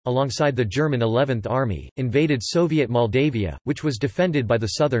Armies, alongside the German 11th Army, invaded Soviet Moldavia, which was defended by the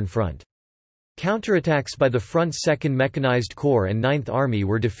Southern Front. Counterattacks by the Front's 2nd Mechanized Corps and 9th Army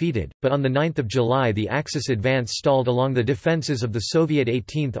were defeated, but on 9 July the Axis advance stalled along the defences of the Soviet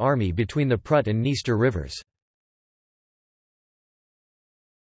 18th Army between the Prut and Dniester rivers.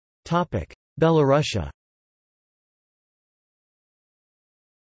 Belorussia.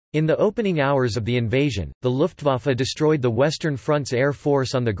 In the opening hours of the invasion, the Luftwaffe destroyed the Western Front's air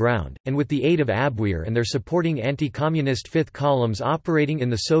force on the ground, and with the aid of Abwehr and their supporting anti-communist fifth columns operating in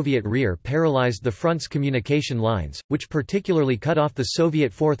the Soviet rear paralyzed the front's communication lines, which particularly cut off the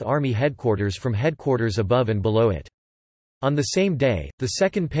Soviet Fourth Army headquarters from headquarters above and below it. On the same day, the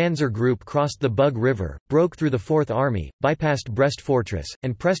 2nd Panzer Group crossed the Bug River, broke through the 4th Army, bypassed Brest Fortress,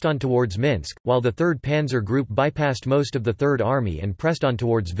 and pressed on towards Minsk, while the 3rd Panzer Group bypassed most of the 3rd Army and pressed on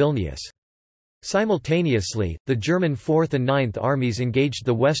towards Vilnius. Simultaneously, the German 4th and 9th Armies engaged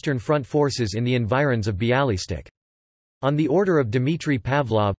the Western Front forces in the environs of Bialystok. On the order of Dmitry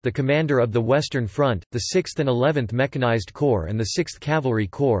Pavlov, the commander of the Western Front, the 6th and 11th Mechanized Corps and the 6th Cavalry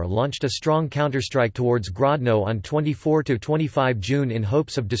Corps launched a strong counterstrike towards Grodno on 24–25 June in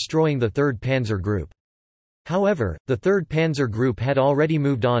hopes of destroying the 3rd Panzer Group. However, the 3rd Panzer Group had already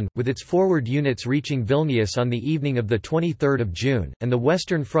moved on, with its forward units reaching Vilnius on the evening of 23 June, and the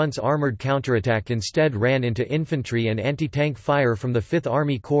Western Front's armoured counterattack instead ran into infantry and anti-tank fire from the 5th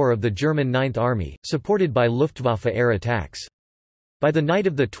Army Corps of the German 9th Army, supported by Luftwaffe air attacks. By the night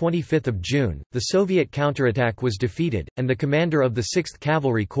of 25 June, the Soviet counterattack was defeated, and the commander of the 6th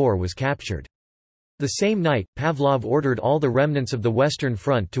Cavalry Corps was captured. The same night, Pavlov ordered all the remnants of the Western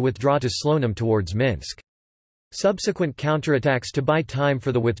Front to withdraw to Slonim towards Minsk. Subsequent counterattacks to buy time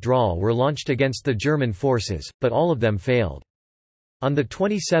for the withdrawal were launched against the German forces, but all of them failed. On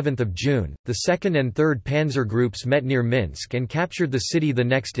 27 June, the 2nd and 3rd Panzer Groups met near Minsk and captured the city the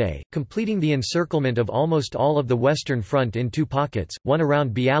next day, completing the encirclement of almost all of the Western Front in two pockets, one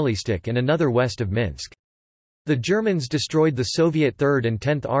around Bialystok and another west of Minsk. The Germans destroyed the Soviet 3rd and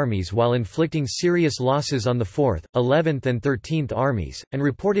 10th Armies while inflicting serious losses on the 4th, 11th and 13th Armies, and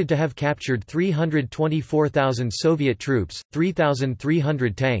reported to have captured 324,000 Soviet troops,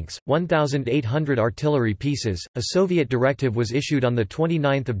 3,300 tanks, 1,800 artillery pieces. A Soviet directive was issued on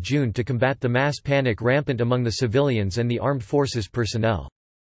 29 June to combat the mass panic rampant among the civilians and the armed forces personnel.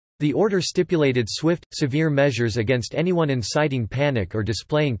 The order stipulated swift, severe measures against anyone inciting panic or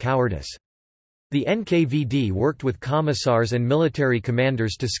displaying cowardice. The NKVD worked with commissars and military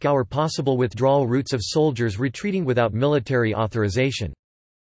commanders to scour possible withdrawal routes of soldiers retreating without military authorization.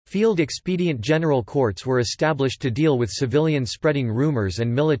 Field expedient general courts were established to deal with civilians spreading rumors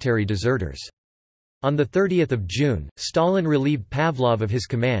and military deserters. On 30 June, Stalin relieved Pavlov of his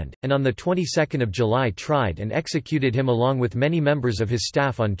command, and on the 22nd of July tried and executed him along with many members of his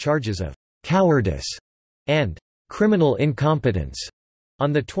staff on charges of cowardice and criminal incompetence.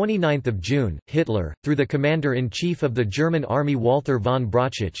 On 29 June, Hitler, through the commander-in-chief of the German army Walther von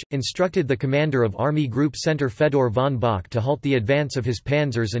Brauchitsch, instructed the commander of Army Group Center Fedor von Bock to halt the advance of his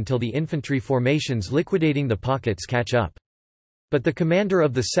panzers until the infantry formations liquidating the pockets catch up. But the commander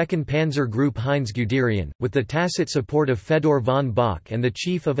of the 2nd Panzer Group Heinz Guderian, with the tacit support of Fedor von Bock and the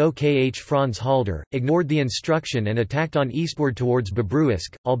chief of OKH Franz Halder, ignored the instruction and attacked on eastward towards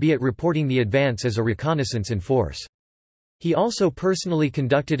Bobruisk, albeit reporting the advance as a reconnaissance in force. He also personally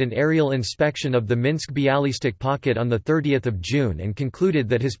conducted an aerial inspection of the Minsk-Bialystok pocket on 30 June and concluded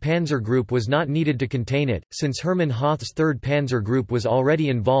that his panzer group was not needed to contain it, since Hermann Hoth's 3rd Panzer Group was already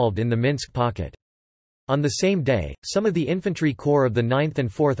involved in the Minsk pocket. On the same day, some of the infantry corps of the 9th and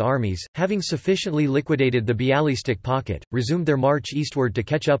 4th Armies, having sufficiently liquidated the Bialystok pocket, resumed their march eastward to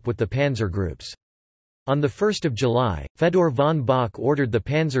catch up with the panzer groups. On 1 July, Fedor von Bock ordered the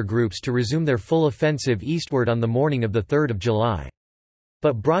panzer groups to resume their full offensive eastward on the morning of 3 July.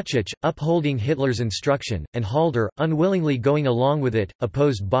 But Brauchitsch, upholding Hitler's instruction, and Halder, unwillingly going along with it,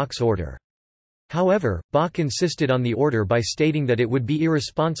 opposed Bock's order. However, Bock insisted on the order by stating that it would be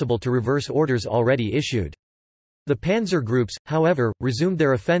irresponsible to reverse orders already issued. The panzer groups, however, resumed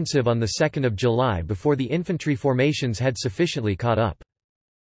their offensive on 2 July before the infantry formations had sufficiently caught up.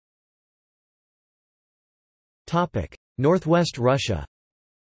 Northwest Russia.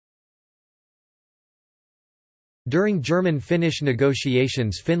 During German-Finnish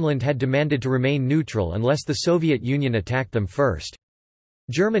negotiations, Finland had demanded to remain neutral unless the Soviet Union attacked them first.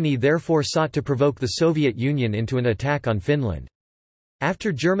 Germany therefore sought to provoke the Soviet Union into an attack on Finland.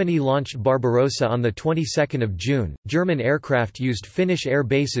 After Germany launched Barbarossa on the 22nd of June, German aircraft used Finnish air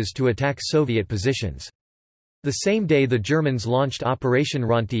bases to attack Soviet positions. The same day the Germans launched Operation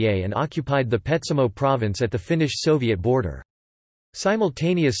Rentier and occupied the Petsamo province at the Finnish-Soviet border.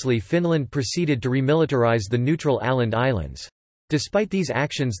 Simultaneously Finland proceeded to remilitarize the neutral Åland Islands. Despite these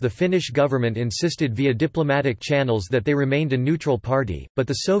actions, the Finnish government insisted via diplomatic channels that they remained a neutral party, but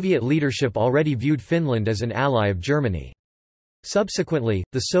the Soviet leadership already viewed Finland as an ally of Germany. Subsequently,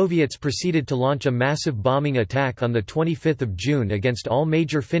 the Soviets proceeded to launch a massive bombing attack on 25 June against all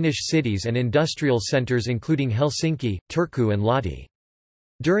major Finnish cities and industrial centres including Helsinki, Turku and Lahti.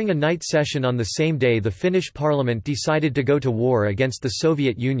 During a night session on the same day, the Finnish parliament decided to go to war against the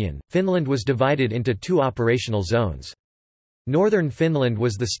Soviet Union. Finland was divided into 2 operational zones. Northern Finland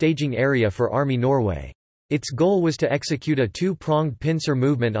was the staging area for Army Norway. Its goal was to execute a 2-pronged pincer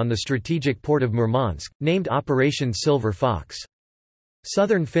movement on the strategic port of Murmansk, named Operation Silver Fox.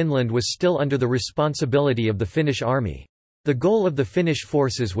 Southern Finland was still under the responsibility of the Finnish army. The goal of the Finnish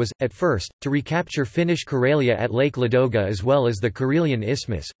forces was, at first, to recapture Finnish Karelia at Lake Ladoga as well as the Karelian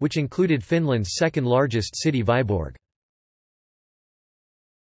Isthmus, which included Finland's second-largest city Vyborg.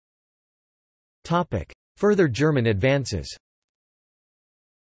 Further German advances.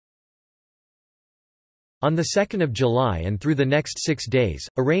 On 2 July and through the next 6 days,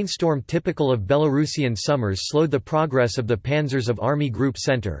 a rainstorm typical of Belarusian summers slowed the progress of the panzers of Army Group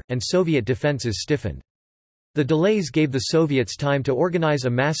Center, and Soviet defenses stiffened. The delays gave the Soviets time to organize a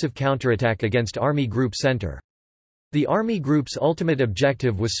massive counterattack against Army Group Center. The Army Group's ultimate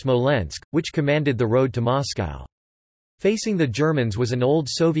objective was Smolensk, which commanded the road to Moscow. Facing the Germans was an old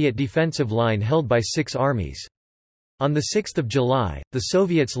Soviet defensive line held by 6 armies. On 6 July, the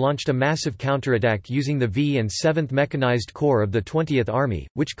Soviets launched a massive counterattack using the V and 7th Mechanized Corps of the 20th Army,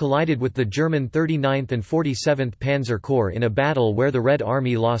 which collided with the German 39th and 47th Panzer Corps in a battle where the Red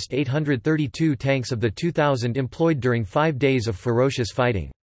Army lost 832 tanks of the 2,000 employed during 5 days of ferocious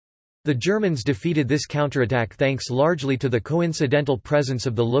fighting. The Germans defeated this counterattack thanks largely to the coincidental presence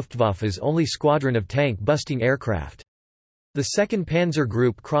of the Luftwaffe's only squadron of tank-busting aircraft. The 2nd Panzer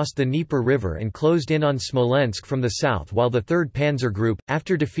Group crossed the Dnieper River and closed in on Smolensk from the south, while the 3rd Panzer Group,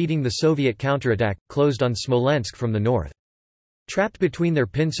 after defeating the Soviet counterattack, closed on Smolensk from the north. Trapped between their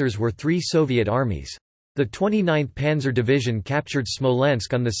pincers were 3 Soviet armies. The 29th Panzer Division captured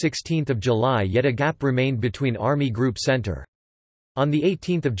Smolensk on 16 July, yet a gap remained between Army Group Center. On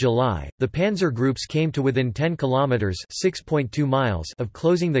 18 July, the panzer groups came to within 10 kilometers (6.2 miles) of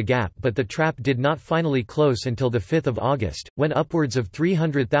closing the gap, but the trap did not finally close until 5 August, when upwards of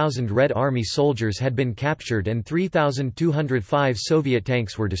 300,000 Red Army soldiers had been captured and 3,205 Soviet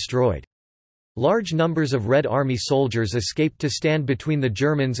tanks were destroyed. Large numbers of Red Army soldiers escaped to stand between the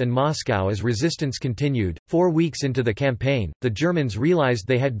Germans and Moscow as resistance continued. 4 weeks into the campaign, the Germans realized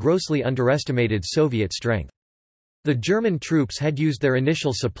they had grossly underestimated Soviet strength. The German troops had used their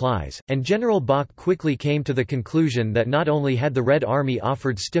initial supplies, and General Bock quickly came to the conclusion that not only had the Red Army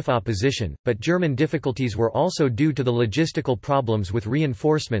offered stiff opposition, but German difficulties were also due to the logistical problems with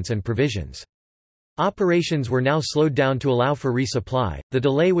reinforcements and provisions. Operations were now slowed down to allow for resupply. The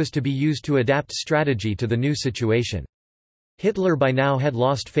delay was to be used to adapt strategy to the new situation. Hitler by now had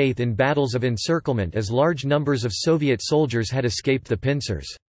lost faith in battles of encirclement as large numbers of Soviet soldiers had escaped the pincers.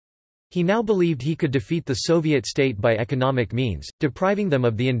 He now believed he could defeat the Soviet state by economic means, depriving them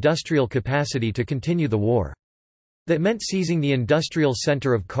of the industrial capacity to continue the war. That meant seizing the industrial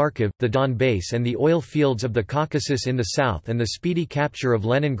center of Kharkiv, the Don base and the oil fields of the Caucasus in the south and the speedy capture of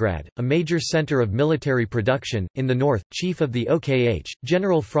Leningrad, a major center of military production. In the north, chief of the OKH,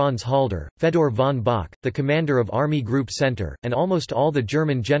 General Franz Halder, Fedor von Bock, the commander of Army Group Center, and almost all the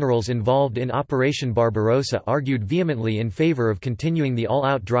German generals involved in Operation Barbarossa argued vehemently in favor of continuing the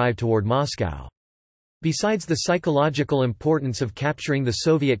all-out drive toward Moscow. Besides the psychological importance of capturing the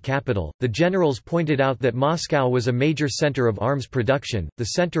Soviet capital, the generals pointed out that Moscow was a major center of arms production, the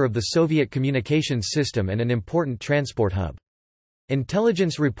center of the Soviet communications system and an important transport hub.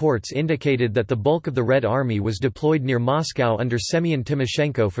 Intelligence reports indicated that the bulk of the Red Army was deployed near Moscow under Semyon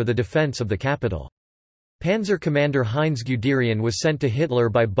Timoshenko for the defense of the capital. Panzer Commander Heinz Guderian was sent to Hitler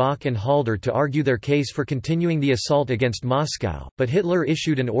by Bock and Halder to argue their case for continuing the assault against Moscow, but Hitler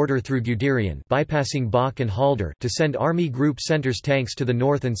issued an order through Guderian, bypassing Bock and Halder, to send Army Group Center's tanks to the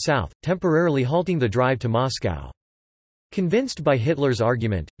north and south, temporarily halting the drive to Moscow. Convinced by Hitler's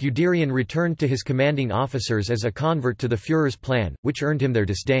argument, Guderian returned to his commanding officers as a convert to the Führer's plan, which earned him their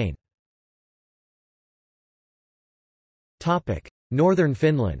disdain. Northern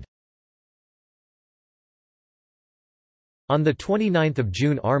Finland. On 29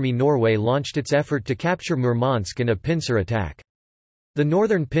 June Army Norway launched its effort to capture Murmansk in a pincer attack. The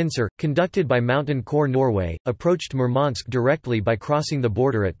northern pincer, conducted by Mountain Corps Norway, approached Murmansk directly by crossing the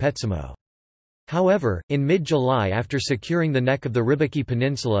border at Petsamo. However, in mid-July after securing the neck of the Rybaki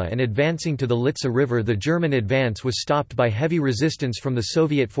Peninsula and advancing to the Litsa River, the German advance was stopped by heavy resistance from the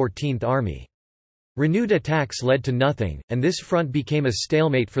Soviet 14th Army. Renewed attacks led to nothing, and this front became a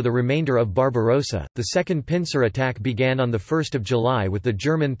stalemate for the remainder of Barbarossa. The second pincer attack began on 1 July with the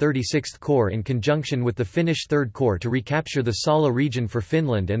German 36th Corps in conjunction with the Finnish 3rd Corps to recapture the Salla region for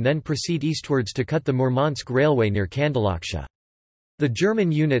Finland and then proceed eastwards to cut the Murmansk railway near Kandalaksha. The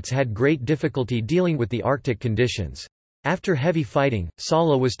German units had great difficulty dealing with the Arctic conditions. After heavy fighting,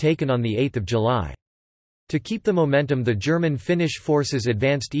 Salla was taken on 8 July. To keep the momentum, the German-Finnish forces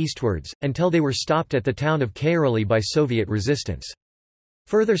advanced eastwards, until they were stopped at the town of Kairali by Soviet resistance.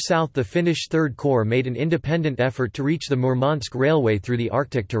 Further south, the Finnish Third Corps made an independent effort to reach the Murmansk railway through the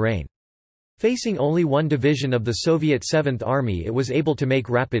Arctic terrain. Facing only one division of the Soviet 7th Army, it was able to make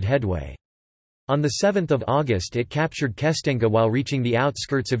rapid headway. On 7 August it captured Kestenga while reaching the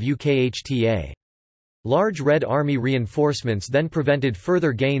outskirts of Ukhta. Large Red Army reinforcements then prevented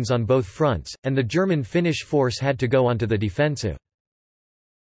further gains on both fronts, and the German-Finnish force had to go onto the defensive.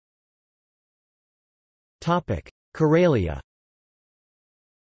 Karelia.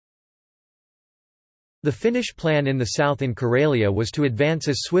 The Finnish plan in the south in Karelia was to advance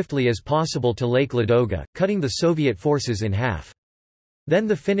as swiftly as possible to Lake Ladoga, cutting the Soviet forces in half. Then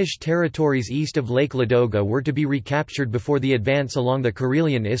the Finnish territories east of Lake Ladoga were to be recaptured before the advance along the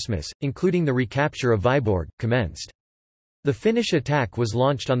Karelian Isthmus, including the recapture of Vyborg, commenced. The Finnish attack was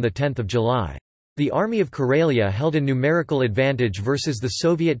launched on 10 July. The Army of Karelia held a numerical advantage versus the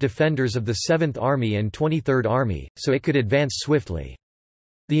Soviet defenders of the 7th Army and 23rd Army, so it could advance swiftly.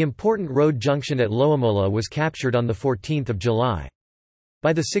 The important road junction at Loimola was captured on 14 July.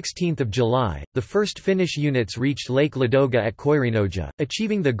 By 16 July, the first Finnish units reached Lake Ladoga at Koirinoja,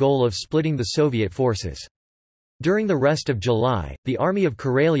 achieving the goal of splitting the Soviet forces. During the rest of July, the Army of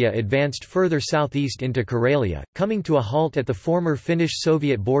Karelia advanced further southeast into Karelia, coming to a halt at the former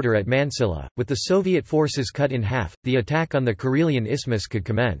Finnish-Soviet border at Mansilla. With the Soviet forces cut in half, the attack on the Karelian Isthmus could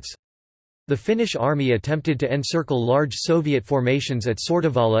commence. The Finnish army attempted to encircle large Soviet formations at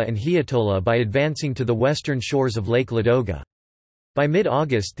Sortavala and Hietola by advancing to the western shores of Lake Ladoga. By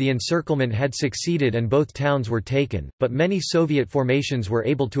mid-August the encirclement had succeeded and both towns were taken, but many Soviet formations were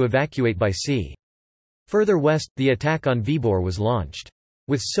able to evacuate by sea. Further west, the attack on Vyborg was launched.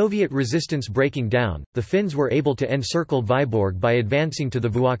 With Soviet resistance breaking down, the Finns were able to encircle Vyborg by advancing to the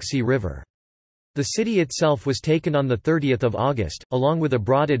Vuoksi River. The city itself was taken on 30 August, along with a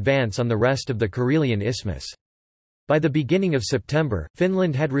broad advance on the rest of the Karelian Isthmus. By the beginning of September,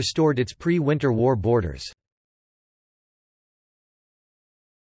 Finland had restored its pre-Winter War borders.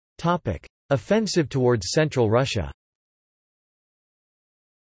 Offensive towards Central Russia.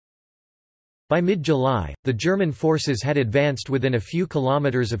 By mid-July, the German forces had advanced within a few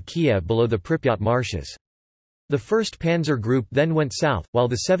kilometers of Kiev below the Pripyat marshes. The 1st Panzer Group then went south, while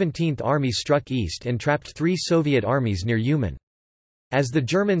the 17th Army struck east and trapped 3 Soviet armies near Uman. As the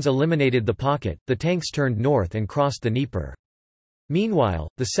Germans eliminated the pocket, the tanks turned north and crossed the Dnieper. Meanwhile,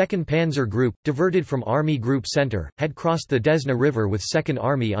 the 2nd Panzer Group, diverted from Army Group Center, had crossed the Desna River with 2nd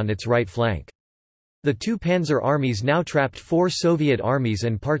Army on its right flank. The two Panzer armies now trapped 4 Soviet armies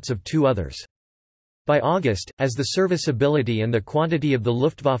and parts of 2 others. By August, as the serviceability and the quantity of the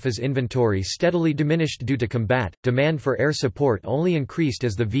Luftwaffe's inventory steadily diminished due to combat, demand for air support only increased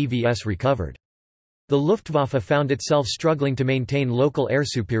as the VVS recovered. The Luftwaffe found itself struggling to maintain local air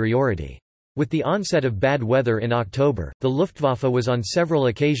superiority. With the onset of bad weather in October, the Luftwaffe was on several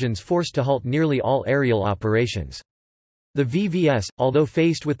occasions forced to halt nearly all aerial operations. The VVS, although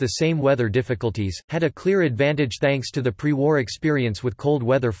faced with the same weather difficulties, had a clear advantage thanks to the pre-war experience with cold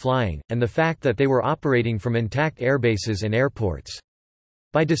weather flying, and the fact that they were operating from intact airbases and airports.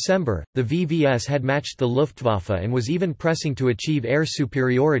 By December, the VVS had matched the Luftwaffe and was even pressing to achieve air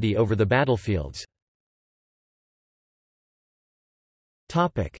superiority over the battlefields.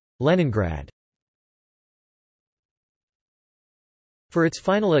 Leningrad. For its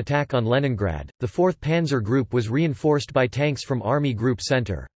final attack on Leningrad, the 4th Panzer Group was reinforced by tanks from Army Group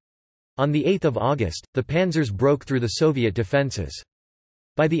Center. On 8 August, the panzers broke through the Soviet defenses.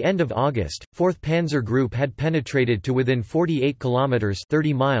 By the end of August, 4th Panzer Group had penetrated to within 48 kilometers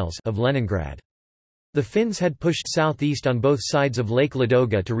 (30 miles) of Leningrad. The Finns had pushed southeast on both sides of Lake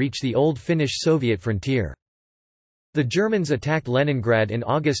Ladoga to reach the old Finnish-Soviet frontier. The Germans attacked Leningrad in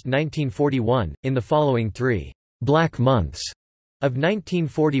August 1941. In the following 3 black months of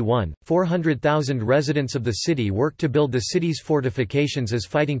 1941, 400,000 residents of the city worked to build the city's fortifications as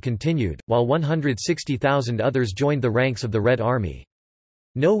fighting continued, while 160,000 others joined the ranks of the Red Army.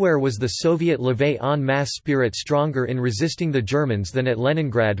 Nowhere was the Soviet levée en masse spirit stronger in resisting the Germans than at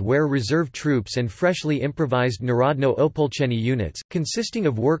Leningrad, where reserve troops and freshly improvised Narodno-Opolcheny units, consisting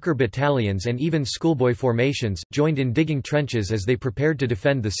of worker battalions and even schoolboy formations, joined in digging trenches as they prepared to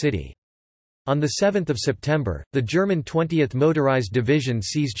defend the city. On 7 September, the German 20th Motorized Division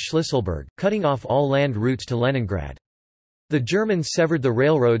seized Schlisselburg, cutting off all land routes to Leningrad. The Germans severed the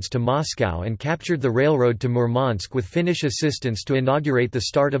railroads to Moscow and captured the railroad to Murmansk with Finnish assistance to inaugurate the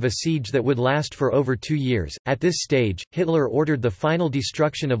start of a siege that would last for over 2 years. At this stage, Hitler ordered the final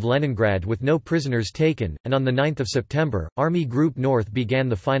destruction of Leningrad with no prisoners taken, and on 9 September, Army Group North began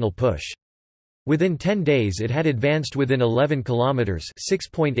the final push. Within 10 days it had advanced within 11 kilometers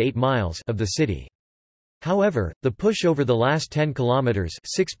 (6.8 miles) of the city. However, the push over the last 10 kilometers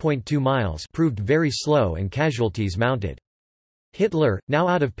 (6.2 miles) proved very slow and casualties mounted. Hitler, now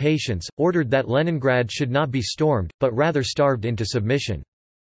out of patience, ordered that Leningrad should not be stormed, but rather starved into submission.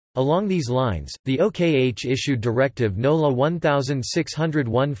 Along these lines, the OKH issued Directive NOLA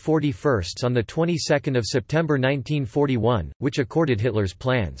 1601/41 on the 22nd of September 1941, which accorded Hitler's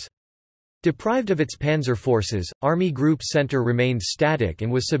plans. Deprived of its panzer forces, Army Group Center remained static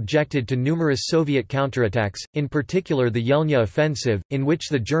and was subjected to numerous Soviet counterattacks, in particular the Yelnya offensive, in which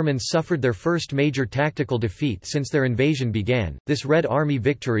the Germans suffered their first major tactical defeat since their invasion began. This Red Army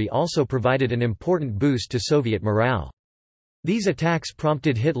victory also provided an important boost to Soviet morale. These attacks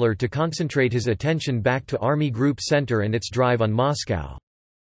prompted Hitler to concentrate his attention back to Army Group Center and its drive on Moscow.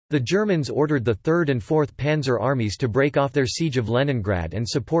 The Germans ordered the 3rd and 4th Panzer Armies to break off their siege of Leningrad and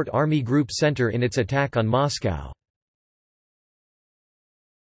support Army Group Center in its attack on Moscow.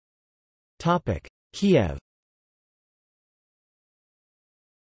 Kiev.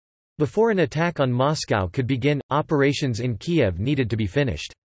 Before an attack on Moscow could begin, operations in Kiev needed to be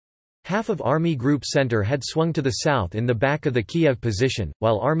finished. Half of Army Group Center had swung to the south in the back of the Kiev position,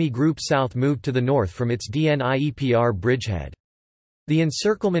 while Army Group South moved to the north from its Dniepr bridgehead. The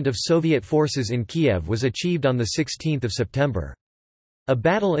encirclement of Soviet forces in Kiev was achieved on 16 September. A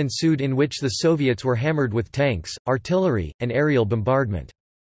battle ensued in which the Soviets were hammered with tanks, artillery, and aerial bombardment.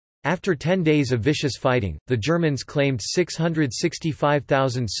 After 10 days of vicious fighting, the Germans claimed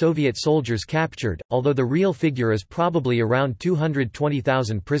 665,000 Soviet soldiers captured, although the real figure is probably around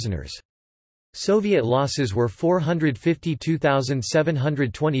 220,000 prisoners. Soviet losses were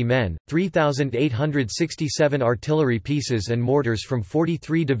 452,720 men, 3,867 artillery pieces and mortars from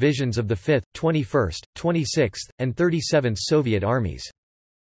 43 divisions of the 5th, 21st, 26th, and 37th Soviet armies.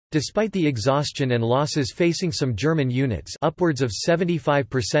 Despite the exhaustion and losses facing some German units, upwards of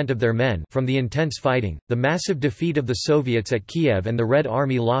 75% of their men, from the intense fighting, the massive defeat of the Soviets at Kiev and the Red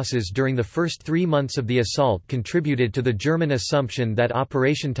Army losses during the first 3 months of the assault contributed to the German assumption that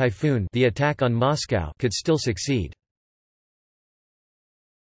Operation Typhoon, the attack on Moscow, could still succeed.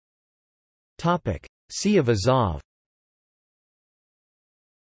 Sea of Azov.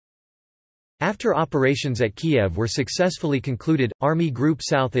 After operations at Kiev were successfully concluded, Army Group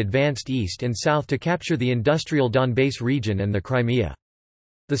South advanced east and south to capture the industrial Donbass region and the Crimea.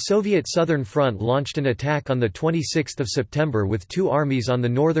 The Soviet Southern Front launched an attack on 26 September with two armies on the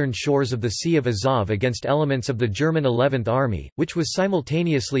northern shores of the Sea of Azov against elements of the German 11th Army, which was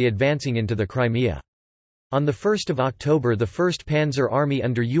simultaneously advancing into the Crimea. On 1 October the 1st Panzer Army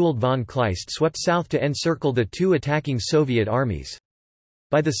under Ewald von Kleist swept south to encircle the two attacking Soviet armies.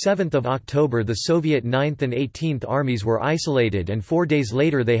 By 7 October the Soviet 9th and 18th Armies were isolated and 4 days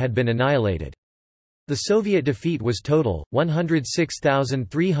later they had been annihilated. The Soviet defeat was total,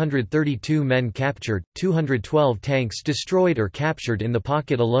 106,332 men captured, 212 tanks destroyed or captured in the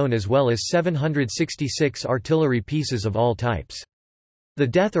pocket alone as well as 766 artillery pieces of all types. The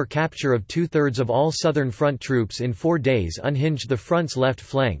death or capture of two-thirds of all Southern Front troops in 4 days unhinged the front's left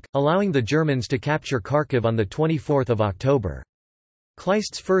flank, allowing the Germans to capture Kharkiv on 24 October.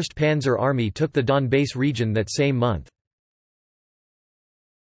 Kleist's 1st Panzer Army took the Donbass region that same month.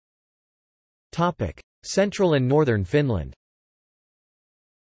 Central and northern Finland.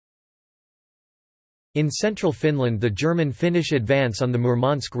 In central Finland the German-Finnish advance on the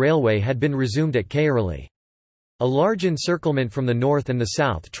Murmansk Railway had been resumed at Kairali. A large encirclement from the north and the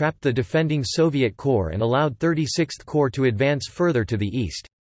south trapped the defending Soviet Corps and allowed 36th Corps to advance further to the east.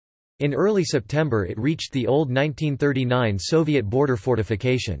 In early September it reached the old 1939 Soviet border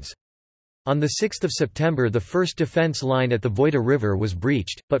fortifications. On 6 September the first defense line at the Voita River was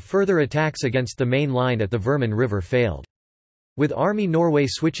breached, but further attacks against the main line at the Verman River failed. With Army Norway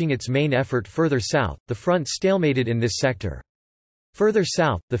switching its main effort further south, the front stalemated in this sector. Further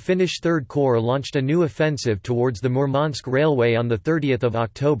south, the Finnish Third Corps launched a new offensive towards the Murmansk Railway on 30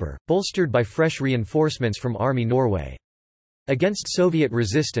 October, bolstered by fresh reinforcements from Army Norway. Against Soviet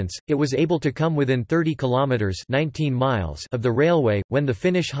resistance, it was able to come within 30 kilometers (19 miles) of the railway when the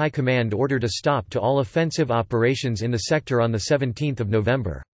Finnish High Command ordered a stop to all offensive operations in the sector on 17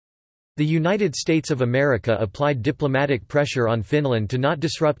 November. The United States of America applied diplomatic pressure on Finland to not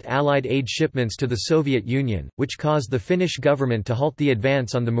disrupt Allied aid shipments to the Soviet Union, which caused the Finnish government to halt the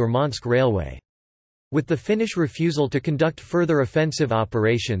advance on the Murmansk Railway. With the Finnish refusal to conduct further offensive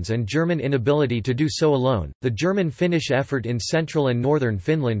operations and German inability to do so alone, the German-Finnish effort in central and northern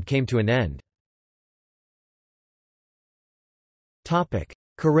Finland came to an end.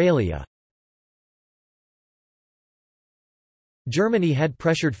 Karelia. Germany had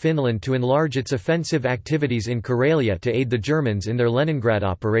pressured Finland to enlarge its offensive activities in Karelia to aid the Germans in their Leningrad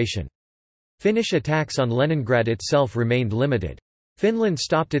operation. Finnish attacks on Leningrad itself remained limited. Finland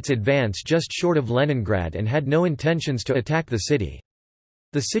stopped its advance just short of Leningrad and had no intentions to attack the city.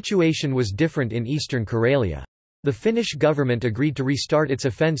 The situation was different in eastern Karelia. The Finnish government agreed to restart its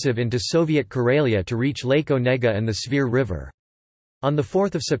offensive into Soviet Karelia to reach Lake Onega and the Svir River. On 4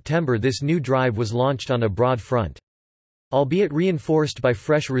 September this new drive was launched on a broad front. Albeit reinforced by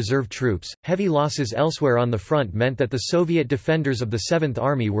fresh reserve troops, heavy losses elsewhere on the front meant that the Soviet defenders of the 7th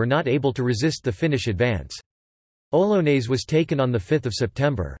Army were not able to resist the Finnish advance. Olonets was taken on 5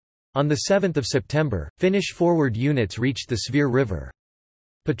 September. On 7 September, Finnish forward units reached the Svir River.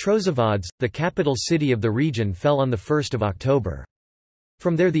 Petrozavodsk, the capital city of the region, fell on 1 October.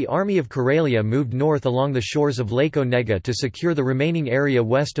 From there the Army of Karelia moved north along the shores of Lake Onega to secure the remaining area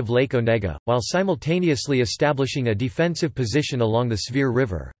west of Lake Onega, while simultaneously establishing a defensive position along the Svir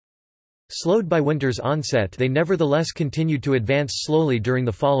River. Slowed by winter's onset, they nevertheless continued to advance slowly during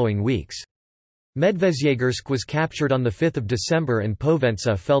the following weeks. Medvezhegorsk was captured on 5 December and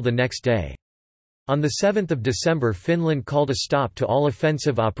Povenza fell the next day. On 7 December Finland called a stop to all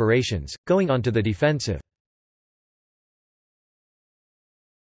offensive operations, going on to the defensive.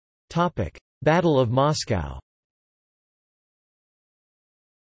 Battle of Moscow.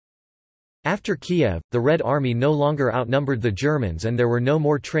 After Kiev, the Red Army no longer outnumbered the Germans and there were no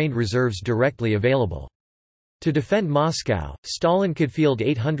more trained reserves directly available. To defend Moscow, Stalin could field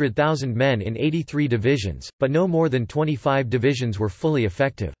 800,000 men in 83 divisions, but no more than 25 divisions were fully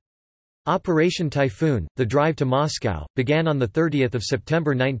effective. Operation Typhoon, the drive to Moscow, began on 30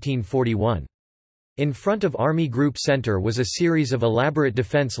 September 1941. In front of Army Group Center was a series of elaborate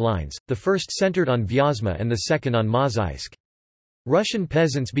defense lines, the first centered on Vyazma and the second on Mozhaisk. Russian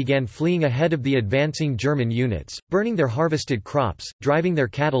peasants began fleeing ahead of the advancing German units, burning their harvested crops, driving their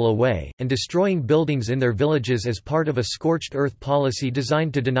cattle away, and destroying buildings in their villages as part of a scorched earth policy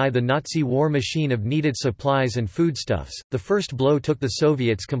designed to deny the Nazi war machine of needed supplies and foodstuffs. The first blow took the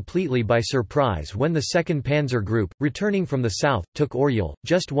Soviets completely by surprise when the 2nd Panzer Group, returning from the south, took Oryol,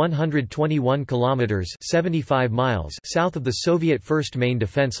 just 121 kilometers (75 miles) south of the Soviet first main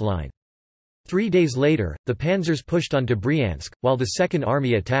defense line. 3 days later, the panzers pushed on to Bryansk, while the Second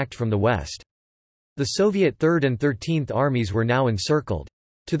Army attacked from the west. The Soviet 3rd and 13th Armies were now encircled.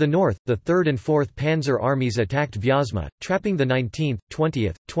 To the north, the 3rd and 4th Panzer Armies attacked Vyazma, trapping the 19th,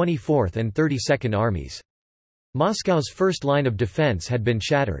 20th, 24th and 32nd Armies. Moscow's first line of defense had been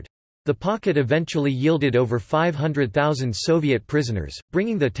shattered. The pocket eventually yielded over 500,000 Soviet prisoners,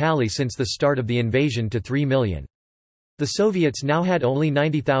 bringing the tally since the start of the invasion to 3 million. The Soviets now had only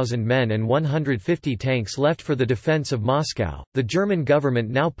 90,000 men and 150 tanks left for the defense of Moscow. The German government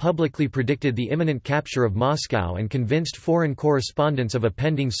now publicly predicted the imminent capture of Moscow and convinced foreign correspondents of a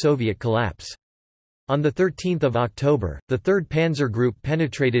pending Soviet collapse. On 13 October, the 3rd Panzer Group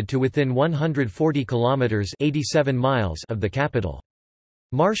penetrated to within 140 kilometers (87 miles) of the capital.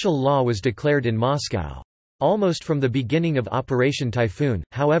 Martial law was declared in Moscow. Almost from the beginning of Operation Typhoon,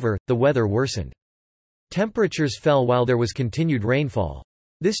 however, the weather worsened. Temperatures fell while there was continued rainfall.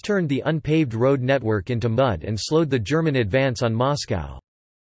 This turned the unpaved road network into mud and slowed the German advance on Moscow.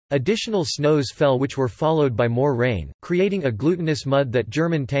 Additional snows fell which were followed by more rain, creating a glutinous mud that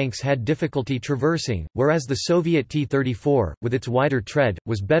German tanks had difficulty traversing, whereas the Soviet T-34, with its wider tread,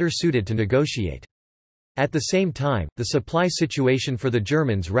 was better suited to negotiate. At the same time, the supply situation for the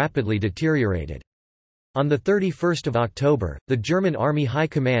Germans rapidly deteriorated. On 31 October, the German Army High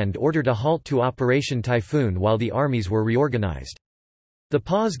Command ordered a halt to Operation Typhoon while the armies were reorganized. The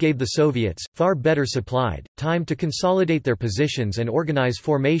pause gave the Soviets, far better supplied, time to consolidate their positions and organize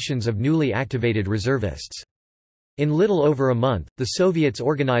formations of newly activated reservists. In little over a month, the Soviets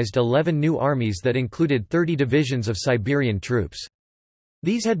organized 11 new armies that included 30 divisions of Siberian troops.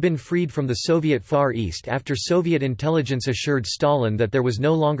 These had been freed from the Soviet Far East after Soviet intelligence assured Stalin that there was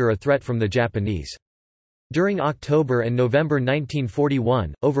no longer a threat from the Japanese. During October and November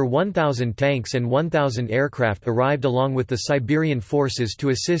 1941, over 1,000 tanks and 1,000 aircraft arrived along with the Siberian forces to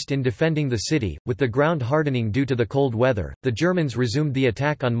assist in defending the city. With the ground hardening due to the cold weather, the Germans resumed the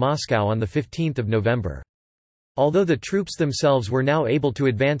attack on Moscow on 15 November. Although the troops themselves were now able to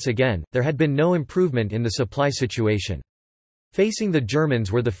advance again, there had been no improvement in the supply situation. Facing the Germans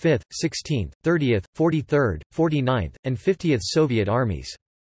were the 5th, 16th, 30th, 43rd, 49th, and 50th Soviet armies.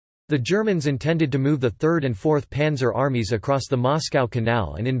 The Germans intended to move the 3rd and 4th Panzer armies across the Moscow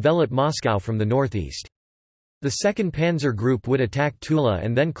Canal and envelop Moscow from the northeast. The 2nd Panzer Group would attack Tula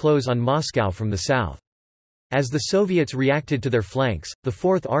and then close on Moscow from the south. As the Soviets reacted to their flanks, the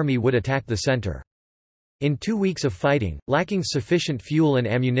 4th Army would attack the center. In 2 weeks of fighting, lacking sufficient fuel and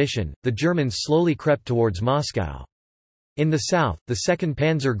ammunition, the Germans slowly crept towards Moscow. In the south, the 2nd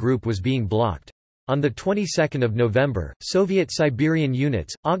Panzer Group was being blocked. On the 22nd of November, Soviet Siberian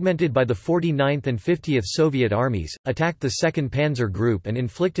units, augmented by the 49th and 50th Soviet armies, attacked the 2nd Panzer Group and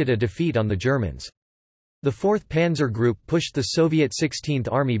inflicted a defeat on the Germans. The 4th Panzer Group pushed the Soviet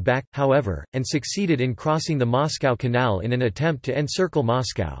 16th Army back, however, and succeeded in crossing the Moscow Canal in an attempt to encircle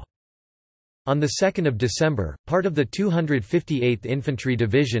Moscow. On 2 December, part of the 258th Infantry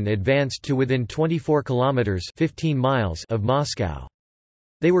Division advanced to within 24 kilometers (15 miles) of Moscow.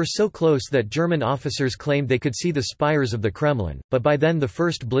 They were so close that German officers claimed they could see the spires of the Kremlin, but by then the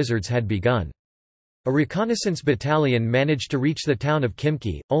first blizzards had begun. A reconnaissance battalion managed to reach the town of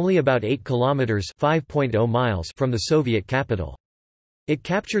Khimki, only about 8 kilometers (5.0 miles) from the Soviet capital. It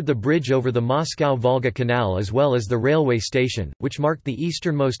captured the bridge over the Moscow-Volga Canal as well as the railway station, which marked the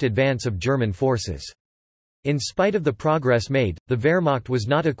easternmost advance of German forces. In spite of the progress made, the Wehrmacht was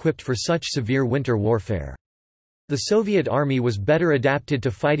not equipped for such severe winter warfare. The Soviet army was better adapted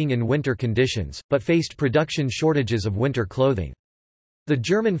to fighting in winter conditions, but faced production shortages of winter clothing. The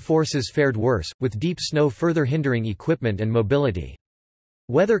German forces fared worse, with deep snow further hindering equipment and mobility.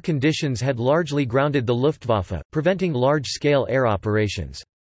 Weather conditions had largely grounded the Luftwaffe, preventing large-scale air operations.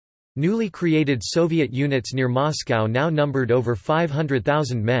 Newly created Soviet units near Moscow now numbered over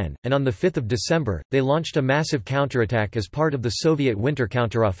 500,000 men, and on 5 December, they launched a massive counterattack as part of the Soviet winter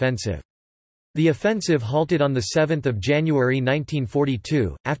counteroffensive. The offensive halted on 7 January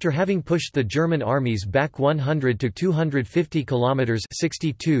 1942, after having pushed the German armies back 100 to 250 kilometers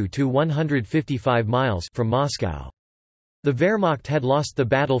 (62 to 155 miles) from Moscow. The Wehrmacht had lost the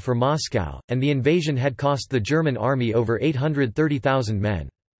battle for Moscow, and the invasion had cost the German army over 830,000 men.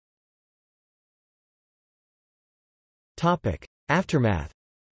 Aftermath.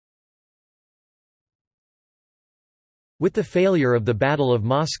 With the failure of the Battle of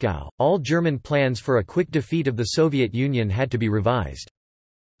Moscow, all German plans for a quick defeat of the Soviet Union had to be revised.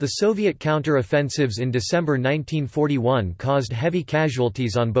 The Soviet counter-offensives in December 1941 caused heavy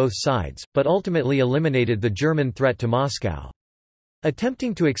casualties on both sides, but ultimately eliminated the German threat to Moscow.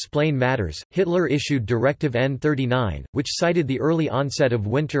 Attempting to explain matters, Hitler issued Directive N-39, which cited the early onset of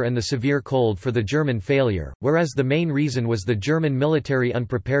winter and the severe cold for the German failure, whereas the main reason was the German military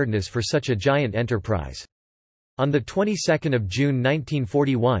unpreparedness for such a giant enterprise. On the 22nd of June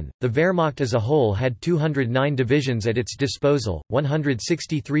 1941, the Wehrmacht as a whole had 209 divisions at its disposal,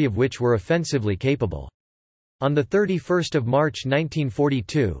 163 of which were offensively capable. On 31 March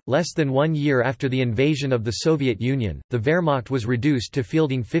 1942, less than 1 year after the invasion of the Soviet Union, the Wehrmacht was reduced to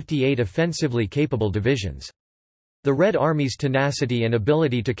fielding 58 offensively capable divisions. The Red Army's tenacity and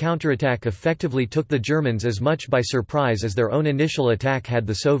ability to counterattack effectively took the Germans as much by surprise as their own initial attack had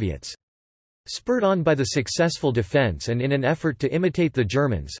the Soviets. Spurred on by the successful defense and in an effort to imitate the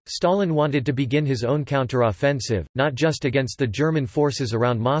Germans, Stalin wanted to begin his own counteroffensive, not just against the German forces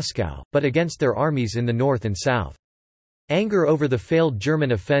around Moscow, but against their armies in the north and south. Anger over the failed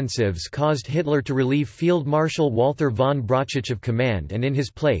German offensives caused Hitler to relieve Field Marshal Walther von Brauchitsch of command, and in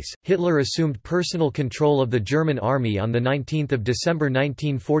his place, Hitler assumed personal control of the German army on 19 December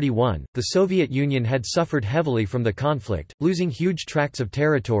 1941. The Soviet Union had suffered heavily from the conflict, losing huge tracts of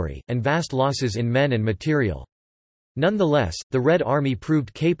territory, and vast losses in men and material. Nonetheless, the Red Army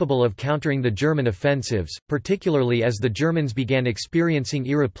proved capable of countering the German offensives, particularly as the Germans began experiencing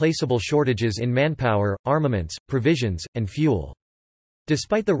irreplaceable shortages in manpower, armaments, provisions, and fuel.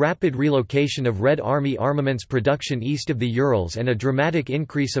 Despite the rapid relocation of Red Army armaments production east of the Urals and a dramatic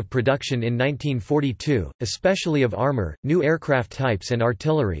increase of production in 1942, especially of armor, new aircraft types and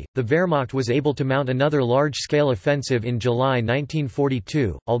artillery, the Wehrmacht was able to mount another large-scale offensive in July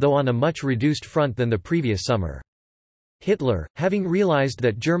 1942, although on a much reduced front than the previous summer. Hitler, having realized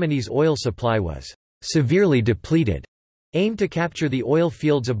that Germany's oil supply was severely depleted, aimed to capture the oil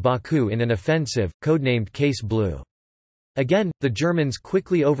fields of Baku in an offensive, codenamed Case Blue. Again, the Germans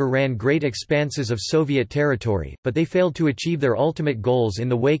quickly overran great expanses of Soviet territory, but they failed to achieve their ultimate goals in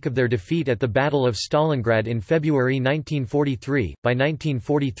the wake of their defeat at the Battle of Stalingrad in February 1943. By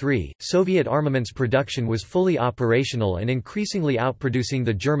 1943, Soviet armaments production was fully operational and increasingly outproducing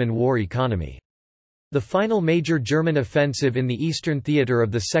the German war economy. The final major German offensive in the Eastern Theater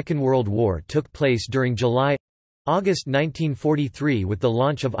of the Second World War took place during July–August 1943 with the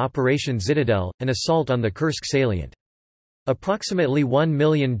launch of Operation Zitadel, an assault on the Kursk salient. Approximately 1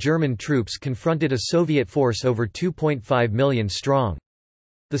 million German troops confronted a Soviet force over 2.5 million strong.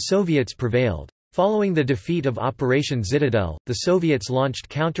 The Soviets prevailed. Following the defeat of Operation Zitadel, the Soviets launched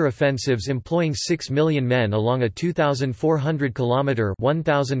counteroffensives employing 6 million men along a 2,400-kilometre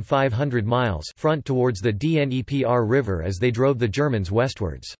 (1,500 miles) front towards the Dnepr River as they drove the Germans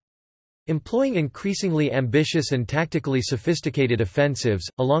westwards. Employing increasingly ambitious and tactically sophisticated offensives,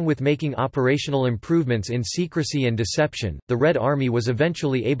 along with making operational improvements in secrecy and deception, the Red Army was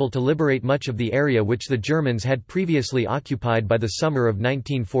eventually able to liberate much of the area which the Germans had previously occupied by the summer of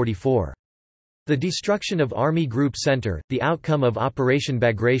 1944. The destruction of Army Group Center, the outcome of Operation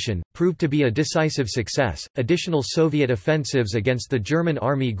Bagration, proved to be a decisive success. Additional Soviet offensives against the German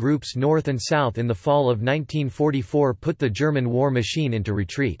army groups north and south in the fall of 1944 put the German war machine into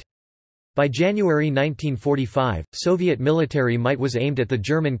retreat. By January 1945, Soviet military might was aimed at the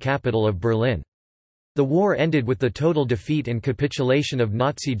German capital of Berlin. The war ended with the total defeat and capitulation of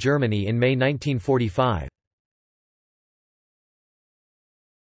Nazi Germany in May 1945.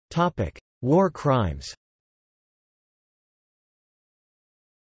 War crimes.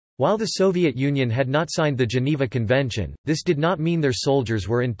 While the Soviet Union had not signed the Geneva Convention, this did not mean their soldiers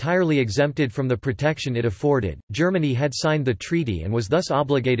were entirely exempted from the protection it afforded. Germany had signed the treaty and was thus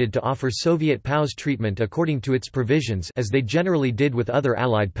obligated to offer Soviet POWs treatment according to its provisions, as they generally did with other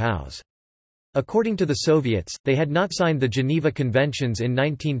Allied POWs. According to the Soviets, they had not signed the Geneva Conventions in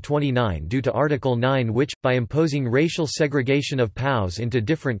 1929 due to Article 9 which, by imposing racial segregation of POWs into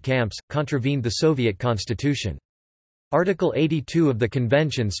different camps, contravened the Soviet constitution. Article 82 of the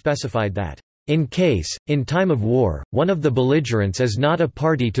convention specified that, "In case, in time of war, one of the belligerents is not a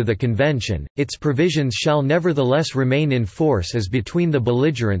party to the convention, its provisions shall nevertheless remain in force as between the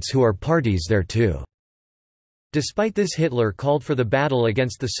belligerents who are parties thereto." Despite this, Hitler called for the battle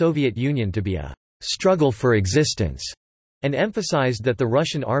against the Soviet Union to be a struggle for existence, and emphasized that the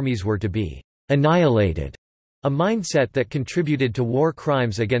Russian armies were to be annihilated, a mindset that contributed to war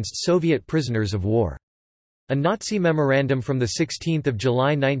crimes against Soviet prisoners of war. A Nazi memorandum from 16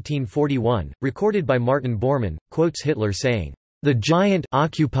 July 1941, recorded by Martin Bormann, quotes Hitler saying, "The giant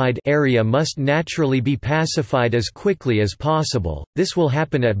occupied area must naturally be pacified as quickly as possible, this will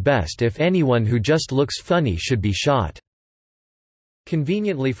happen at best if anyone who just looks funny should be shot."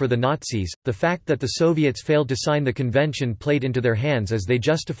 Conveniently for the Nazis, the fact that the Soviets failed to sign the convention played into their hands as they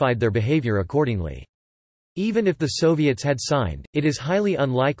justified their behavior accordingly. Even if the Soviets had signed, it is highly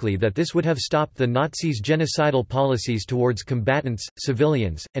unlikely that this would have stopped the Nazis' genocidal policies towards combatants,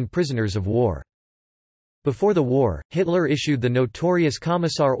 civilians, and prisoners of war. Before the war, Hitler issued the notorious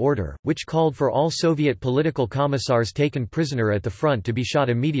Commissar Order, which called for all Soviet political commissars taken prisoner at the front to be shot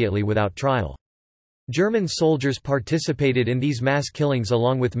immediately without trial. German soldiers participated in these mass killings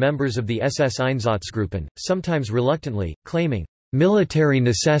along with members of the SS Einsatzgruppen, sometimes reluctantly, claiming military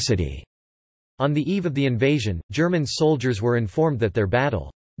necessity. On the eve of the invasion, German soldiers were informed that their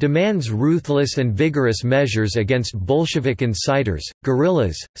battle demands ruthless and vigorous measures against Bolshevik inciters,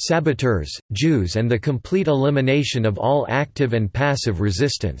 guerrillas, saboteurs, Jews and the complete elimination of all active and passive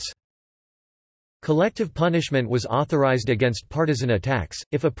resistance. Collective punishment was authorized against partisan attacks.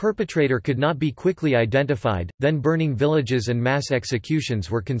 If a perpetrator could not be quickly identified, then burning villages and mass executions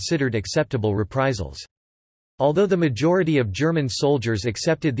were considered acceptable reprisals. Although the majority of German soldiers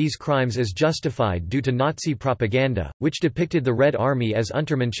accepted these crimes as justified due to Nazi propaganda, which depicted the Red Army as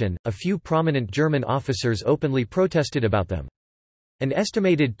Untermenschen, a few prominent German officers openly protested about them. An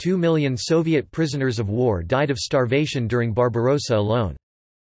estimated 2 million Soviet prisoners of war died of starvation during Barbarossa alone.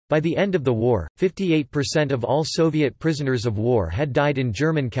 By the end of the war, 58% of all Soviet prisoners of war had died in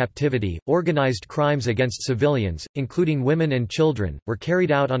German captivity. Organized crimes against civilians, including women and children, were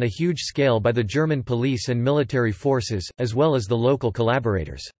carried out on a huge scale by the German police and military forces, as well as the local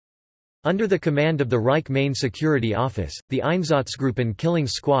collaborators. Under the command of the Reich Main Security Office, the Einsatzgruppen killing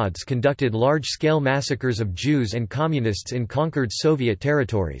squads conducted large-scale massacres of Jews and Communists in conquered Soviet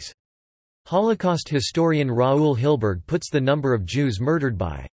territories. Holocaust historian Raoul Hilberg puts the number of Jews murdered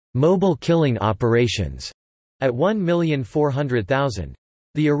by mobile killing operations at 1,400,000.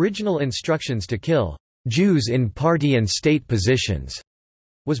 The original instructions to kill Jews in party and state positions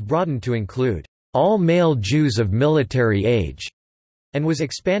was broadened to include all male Jews of military age, and was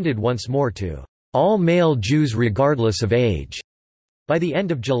expanded once more to all male Jews regardless of age. By the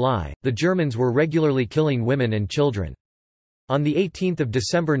end of July, the Germans were regularly killing women and children. On 18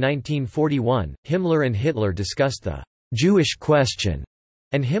 December 1941, Himmler and Hitler discussed the Jewish question,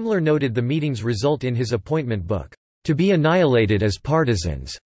 and Himmler noted the meeting's result in his appointment book, "to be annihilated as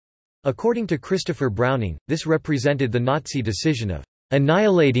partisans." According to Christopher Browning, this represented the Nazi decision of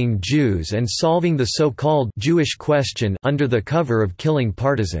annihilating Jews and solving the so-called Jewish question under the cover of killing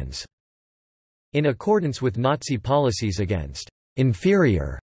partisans. In accordance with Nazi policies against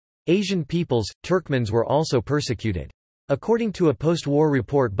inferior Asian peoples, Turkmens were also persecuted. According to a post-war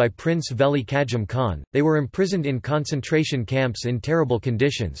report by Prince Veli Kajum Khan, they were imprisoned in concentration camps in terrible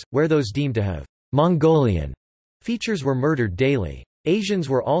conditions, where those deemed to have Mongolian features were murdered daily. Asians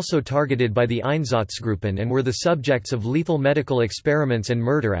were also targeted by the Einsatzgruppen and were the subjects of lethal medical experiments and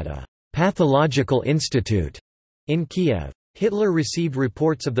murder at a pathological institute in Kiev. Hitler received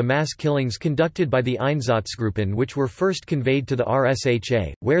reports of the mass killings conducted by the Einsatzgruppen, which were first conveyed to the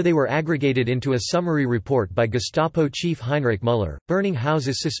RSHA, where they were aggregated into a summary report by Gestapo chief Heinrich Müller. Burning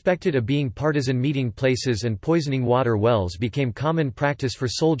houses suspected of being partisan meeting places and poisoning water wells became common practice for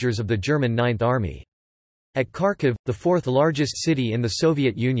soldiers of the German Ninth Army. At Kharkiv, the fourth largest city in the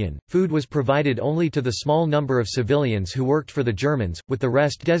Soviet Union, food was provided only to the small number of civilians who worked for the Germans, with the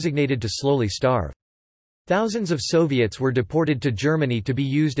rest designated to slowly starve. Thousands of Soviets were deported to Germany to be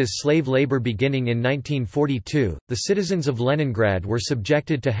used as slave labor. Beginning in 1942, the citizens of Leningrad were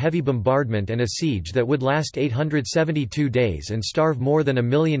subjected to heavy bombardment and a siege that would last 872 days and starve more than 1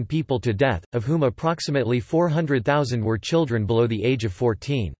 million people to death, of whom approximately 400,000 were children below the age of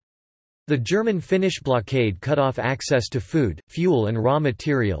 14. The German-Finnish blockade cut off access to food, fuel and raw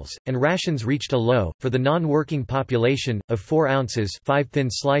materials, and rations reached a low, for the non-working population, of 4 ounces 5 thin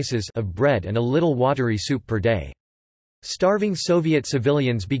slices of bread and a little watery soup per day. Starving Soviet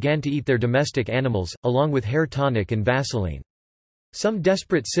civilians began to eat their domestic animals, along with hair tonic and Vaseline. Some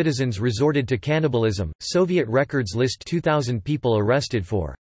desperate citizens resorted to cannibalism. Soviet records list 2,000 people arrested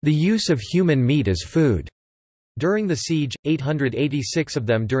for the use of human meat as food. During the siege, 886 of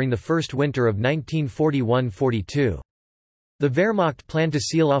them during the first winter of 1941–42. The Wehrmacht planned to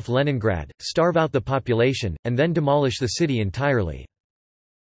seal off Leningrad, starve out the population, and then demolish the city entirely.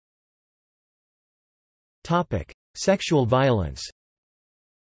 Sexual violence.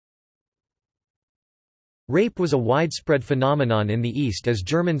 Rape was a widespread phenomenon in the East as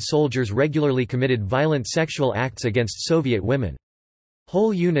German soldiers regularly committed violent sexual acts against Soviet women.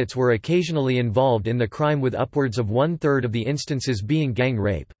 Whole units were occasionally involved in the crime, with upwards of 1/3 of the instances being gang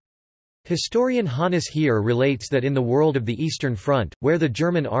rape. Historian Hannes Heer relates that in the world of the Eastern Front, where the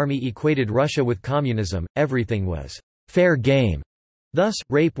German army equated Russia with communism, everything was fair game. Thus,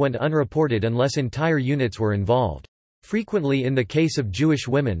 rape went unreported unless entire units were involved. Frequently in the case of Jewish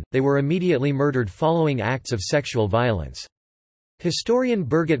women, they were immediately murdered following acts of sexual violence. Historian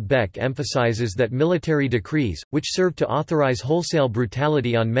Birgit Beck emphasizes that military decrees, which served to authorize wholesale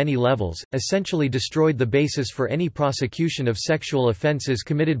brutality on many levels, essentially destroyed the basis for any prosecution of sexual offenses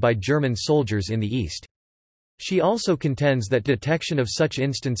committed by German soldiers in the East. She also contends that detection of such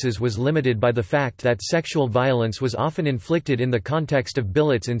instances was limited by the fact that sexual violence was often inflicted in the context of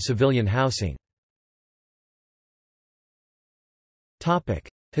billets in civilian housing.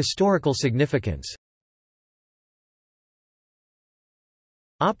 Historical significance.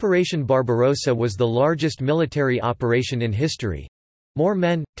 Operation Barbarossa was the largest military operation in history. More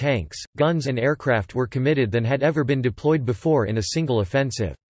men, tanks, guns and aircraft were committed than had ever been deployed before in a single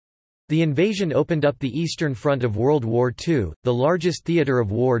offensive. The invasion opened up the Eastern Front of World War II, the largest theater of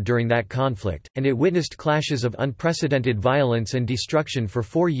war during that conflict, and it witnessed clashes of unprecedented violence and destruction for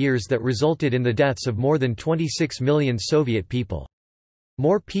 4 years that resulted in the deaths of more than 26 million Soviet people.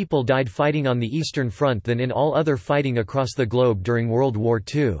 More people died fighting on the Eastern Front than in all other fighting across the globe during World War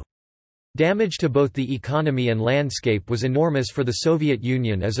II. Damage to both the economy and landscape was enormous for the Soviet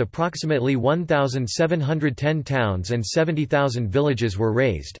Union, as approximately 1,710 towns and 70,000 villages were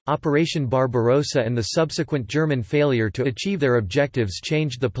razed. Operation Barbarossa and the subsequent German failure to achieve their objectives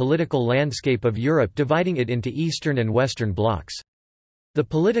changed the political landscape of Europe, dividing it into Eastern and Western blocs. The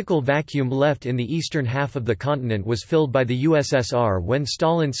political vacuum left in the eastern half of the continent was filled by the USSR when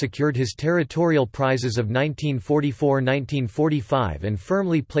Stalin secured his territorial prizes of 1944–1945 and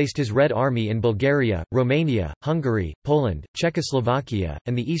firmly placed his Red Army in Bulgaria, Romania, Hungary, Poland, Czechoslovakia,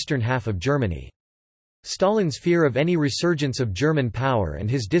 and the eastern half of Germany. Stalin's fear of any resurgence of German power and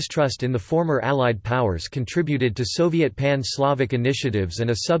his distrust in the former Allied powers contributed to Soviet pan-Slavic initiatives and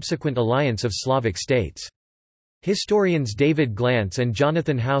a subsequent alliance of Slavic states. Historians David Glantz and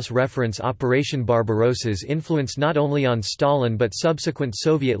Jonathan House reference Operation Barbarossa's influence not only on Stalin but subsequent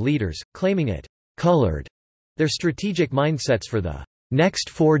Soviet leaders, claiming it colored their strategic mindsets for the next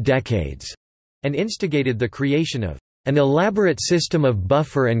 4 decades, and instigated the creation of an elaborate system of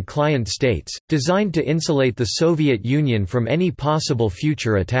buffer and client states, designed to insulate the Soviet Union from any possible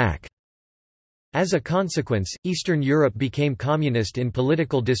future attack. As a consequence, Eastern Europe became communist in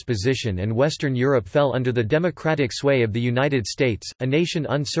political disposition and Western Europe fell under the democratic sway of the United States, a nation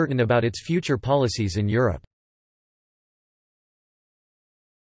uncertain about its future policies in Europe.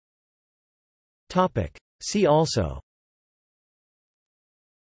 See also: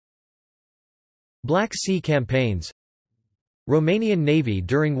 Black Sea campaigns, Romanian Navy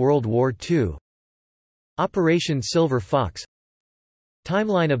during World War II, Operation Silver Fox,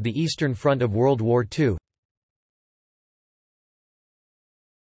 Timeline of the Eastern Front of World War II.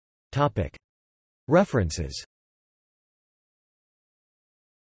 References.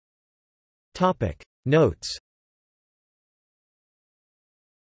 Notes.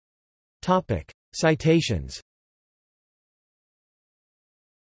 Citations.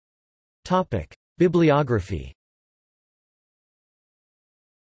 Bibliography.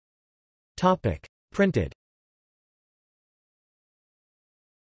 Printed.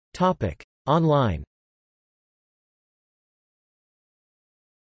 Online.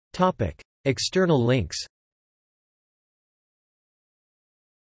 External links.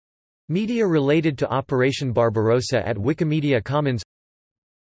 Media related to Operation Barbarossa at Wikimedia Commons.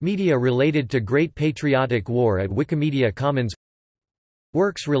 Media related to Great Patriotic War at Wikimedia Commons.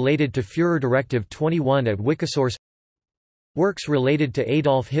 Works related to Führer Directive 21 at Wikisource. Works related to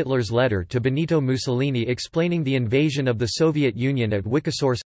Adolf Hitler's letter to Benito Mussolini explaining the invasion of the Soviet Union at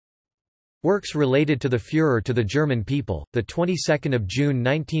Wikisource. Works related to the Führer to the German people, the 22nd of June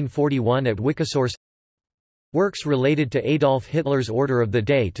 1941 at Wikisource. Works related to Adolf Hitler's Order of the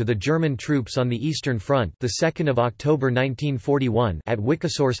Day to the German troops on the Eastern Front, the 2nd of October 1941 at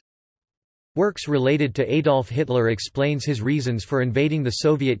Wikisource. Works related to Adolf Hitler explains his reasons for invading the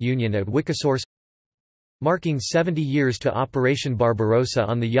Soviet Union at Wikisource. Marking 70 years to Operation Barbarossa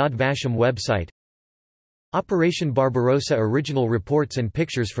on the Yad Vashem website. Operation Barbarossa original reports and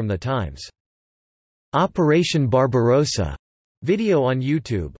pictures from the Times. Operation Barbarossa video on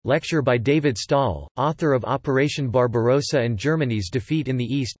YouTube, lecture by David Stahl, author of Operation Barbarossa and Germany's Defeat in the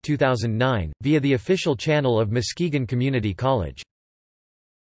East 2009, via the official channel of Muskegon Community College.